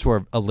Genius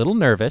were a little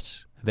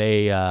nervous. Were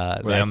they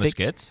on the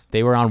skits?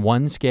 They were on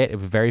one skit. It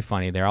was very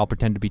funny. They all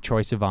pretended to be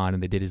Troye Sivan,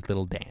 and they did his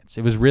little dance.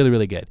 It was really,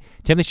 really good.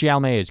 Timothy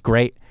Chalamet is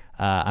great.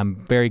 I'm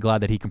very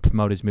glad that he can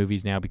promote his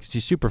movies now because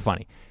he's super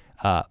funny.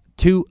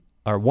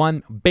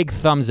 1 big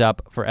thumbs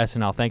up for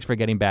SNL. Thanks for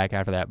getting back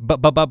after that.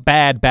 But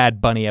Bad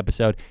Bunny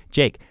episode.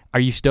 Jake, are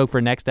you stoked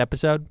for next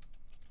episode?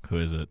 Who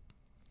is it?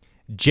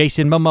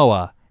 Jason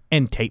Momoa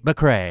and Tate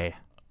McRae.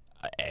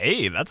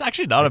 Hey, that's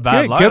actually not a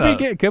bad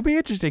lineup. Could be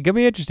interesting. Tate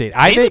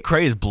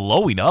McRae is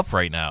blowing up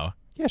right now.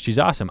 Yeah, she's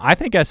awesome. I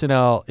think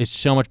SNL is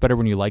so much better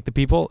when you like the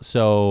people.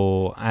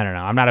 So, I don't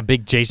know. I'm not a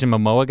big Jason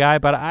Momoa guy,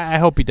 but I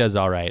hope he does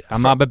all right.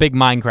 I'm a big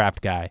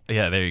Minecraft guy.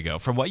 Yeah, there you go.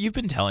 From what you've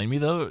been telling me,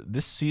 though,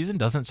 this season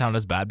doesn't sound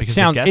as bad because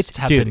the guests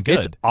have been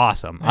good. It's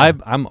awesome. Yeah.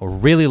 I'm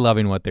really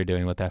loving what they're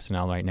doing with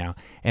SNL right now.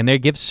 And they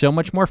give so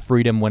much more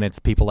freedom when it's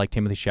people like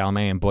Timothy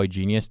Chalamet and Boy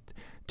Genius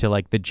to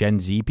like the Gen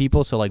Z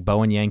people. So like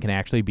Bowen Yang can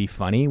actually be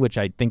funny, which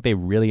I think they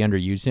really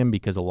underuse him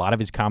because a lot of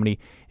his comedy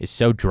is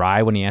so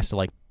dry when he has to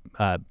like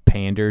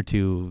pander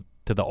to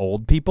the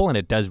old people, and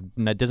it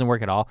doesn't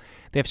work at all.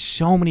 They have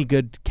so many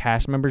good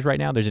cast members right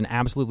now. There's an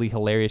absolutely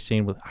hilarious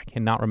scene with, I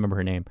cannot remember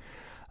her name.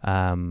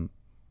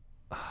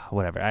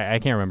 Whatever. I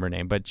can't remember her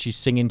name, but she's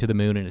singing to the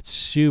moon, and it's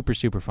super,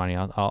 super funny.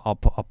 I'll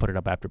put it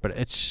up after, but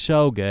it's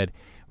so good.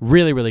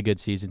 Really, really good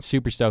season.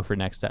 Super stoked for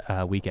next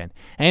weekend.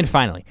 And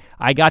finally,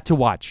 I got to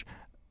watch,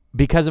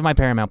 because of my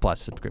Paramount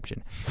Plus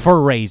subscription,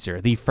 Frasier,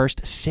 the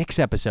first 6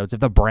 episodes of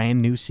the brand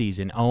new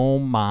season. Oh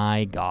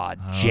my God,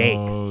 Jake.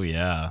 Oh,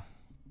 yeah.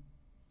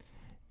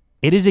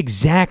 It is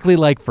exactly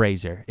like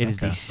Frasier. It is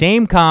the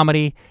same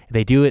comedy.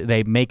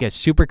 They make a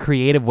super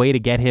creative way to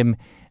get him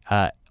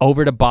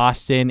over to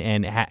Boston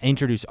and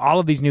introduce all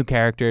of these new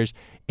characters.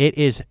 It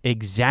is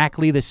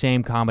exactly the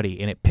same comedy,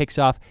 and it picks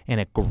off in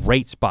a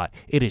great spot.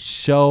 It is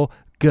so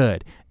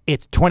good.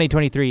 It's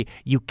 2023.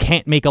 You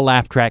can't make a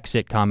laugh track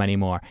sitcom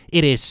anymore.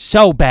 It is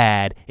so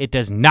bad, it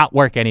does not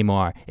work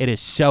anymore. It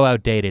is so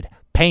outdated.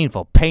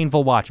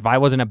 Painful watch. If I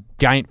wasn't a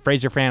giant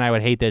Fraser fan, I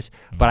would hate this,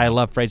 but I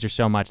love Fraser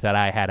so much that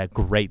I had a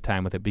great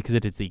time with it because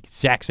it is the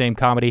exact same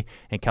comedy,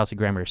 and Kelsey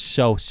Grammer is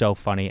so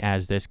funny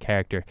as this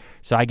character.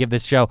 So I give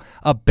this show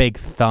a big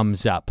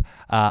thumbs up.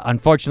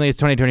 Unfortunately, it's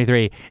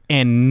 2023,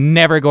 and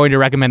never going to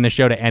recommend the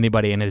show to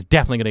anybody, and it's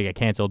definitely going to get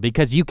canceled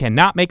because you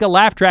cannot make a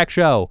laugh track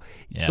show.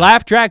 Yeah.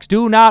 Laugh tracks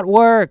do not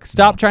work.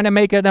 Stop trying to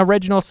make an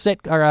original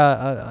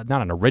not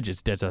an original,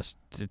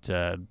 it's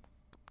a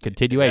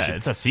continuation. Yeah,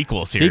 it's a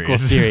sequel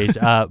series.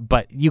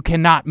 But you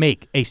cannot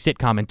make a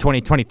sitcom in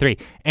 2023.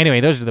 Anyway,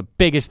 those are the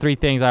biggest 3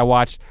 things I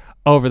watched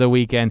over the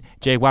weekend.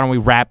 Jay, why don't we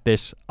wrap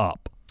this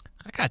up?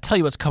 I got to tell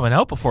you what's coming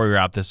out before we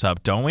wrap this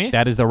up, don't we?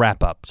 That is the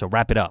wrap up, so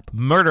wrap it up.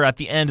 Murder at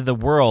the End of the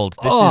World.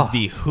 This is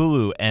the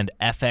Hulu and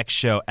FX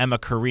show. Emma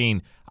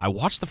Corrin. I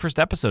watched the first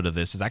episode of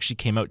this. It actually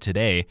came out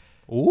today.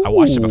 Ooh. I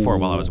watched it before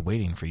while I was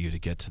waiting for you to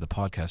get to the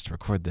podcast to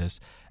record this.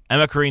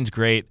 Emma Corrin's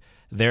great.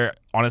 They're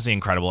honestly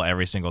incredible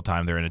every single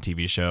time they're in a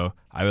TV show.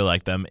 I really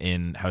like them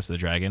in House of the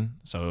Dragon,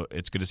 so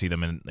it's good to see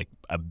them in like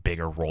a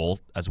bigger role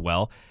as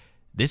well.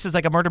 This is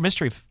like a murder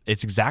mystery.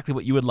 It's exactly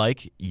what you would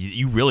like.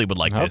 You really would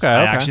like this.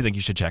 I actually think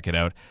you should check it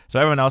out. So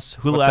everyone else,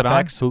 Hulu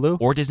FX Hulu?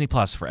 Or Disney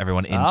Plus for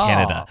everyone in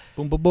Canada.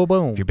 Boom, boom, boom,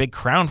 boom. If you're big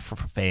Crown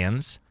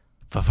fans,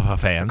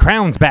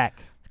 Crown's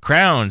back.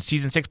 Crown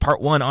Season 6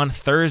 Part 1 on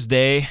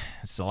Thursday.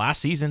 It's the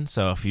last season,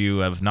 so if you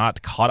have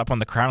not caught up on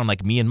The Crown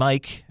like me and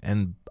Mike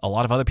and a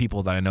lot of other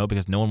people that I know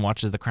because no one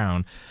watches The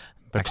Crown.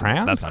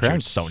 Crown? That's not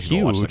true. So many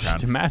people watch The Crown.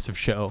 It's a massive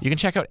show. You can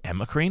check out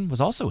Emma Corrin was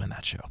also in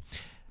that show.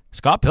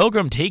 Scott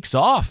Pilgrim takes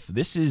off.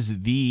 This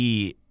is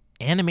the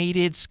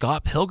animated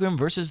Scott Pilgrim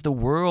versus the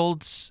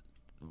World's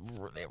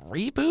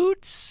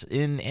reboots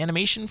in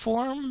animation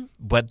form,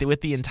 but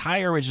with the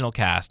entire original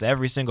cast.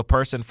 Every single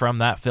person from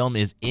that film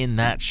is in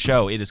that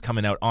show. It is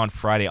coming out on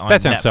Friday on Netflix.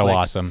 That sounds so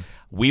awesome.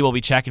 We will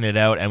be checking it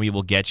out, and we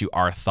will get you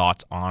our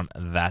thoughts on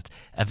that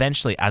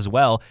eventually as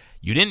well.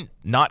 You didn't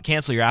not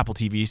cancel your Apple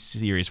TV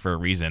series for a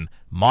reason.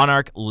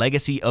 Monarch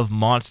Legacy of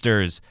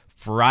Monsters,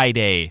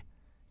 Friday.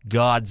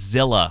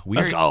 Godzilla.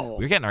 Let's go.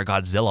 We're getting our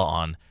Godzilla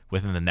on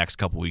within the next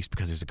couple weeks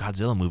because there's a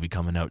Godzilla movie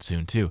coming out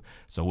soon too.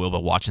 So we'll be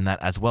watching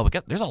that as well.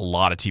 But there's a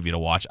lot of TV to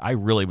watch. I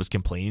really was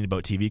complaining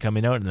about TV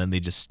coming out, and then they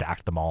just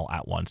stacked them all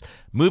at once.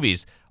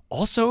 Movies.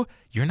 Also,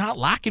 you're not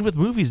lacking with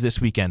movies this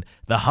weekend.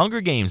 The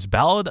Hunger Games,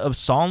 Ballad of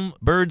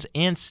Songbirds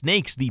and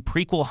Snakes, the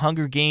prequel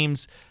Hunger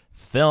Games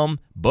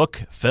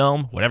book,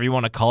 whatever you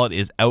want to call it,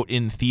 is out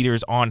in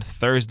theaters on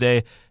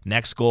Thursday.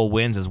 Next Goal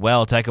Wins as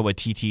well. Taika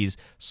Waititi's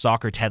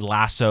Soccer Ted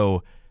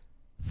Lasso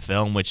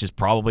film, which is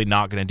probably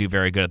not going to do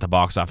very good at the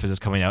box office, is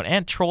coming out.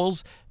 And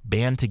Trolls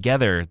Band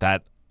Together,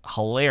 that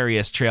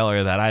hilarious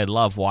trailer that I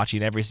love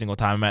watching every single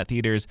time I'm at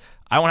theaters.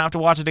 I won't have to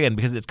watch it again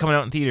because it's coming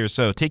out in theaters,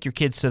 so take your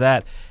kids to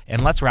that.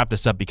 And let's wrap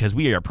this up because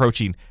we are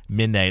approaching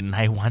midnight and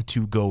I want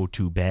to go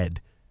to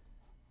bed.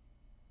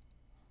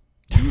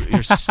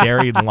 You're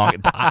staring long.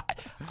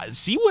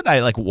 See when I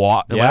like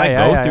walk when I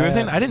go through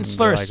everything? I didn't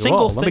slur a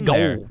single thing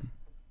there. I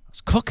was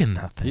cooking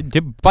that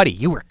thing. Buddy,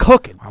 you were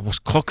cooking. I was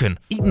cooking.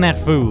 Eating that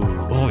food.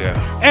 Oh,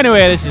 yeah.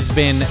 Anyway, this has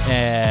been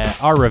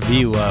our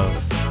review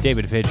of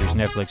David Fincher's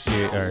Netflix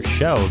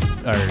show,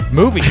 or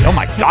movie. Oh,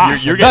 my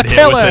gosh. You're getting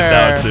hit with it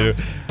now, too.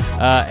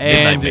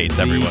 And Midnight Mates,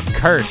 everyone.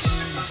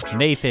 Curse,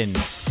 Nathan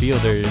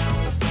Fielder's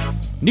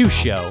new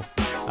show,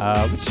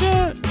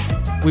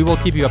 which we will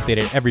keep you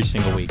updated every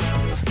single week.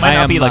 Might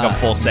not be like a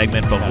full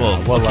segment, but we'll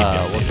keep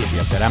you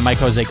updated. I'm Mike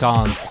Jose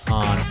Collins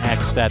on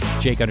X. That's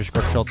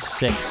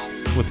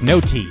Jake_Schultz6 with no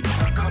T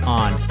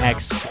on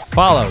X.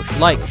 Follow,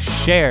 like,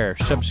 share,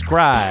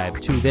 subscribe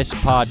to this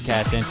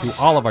podcast and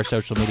to all of our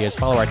social medias.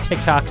 Follow our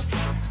TikToks.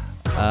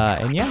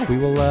 And yeah,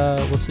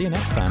 we'll see you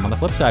next time. On the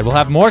flip side, we'll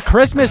have more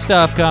Christmas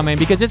stuff coming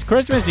because it's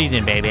Christmas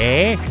season,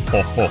 baby.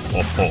 Ho, ho,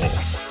 ho,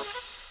 ho.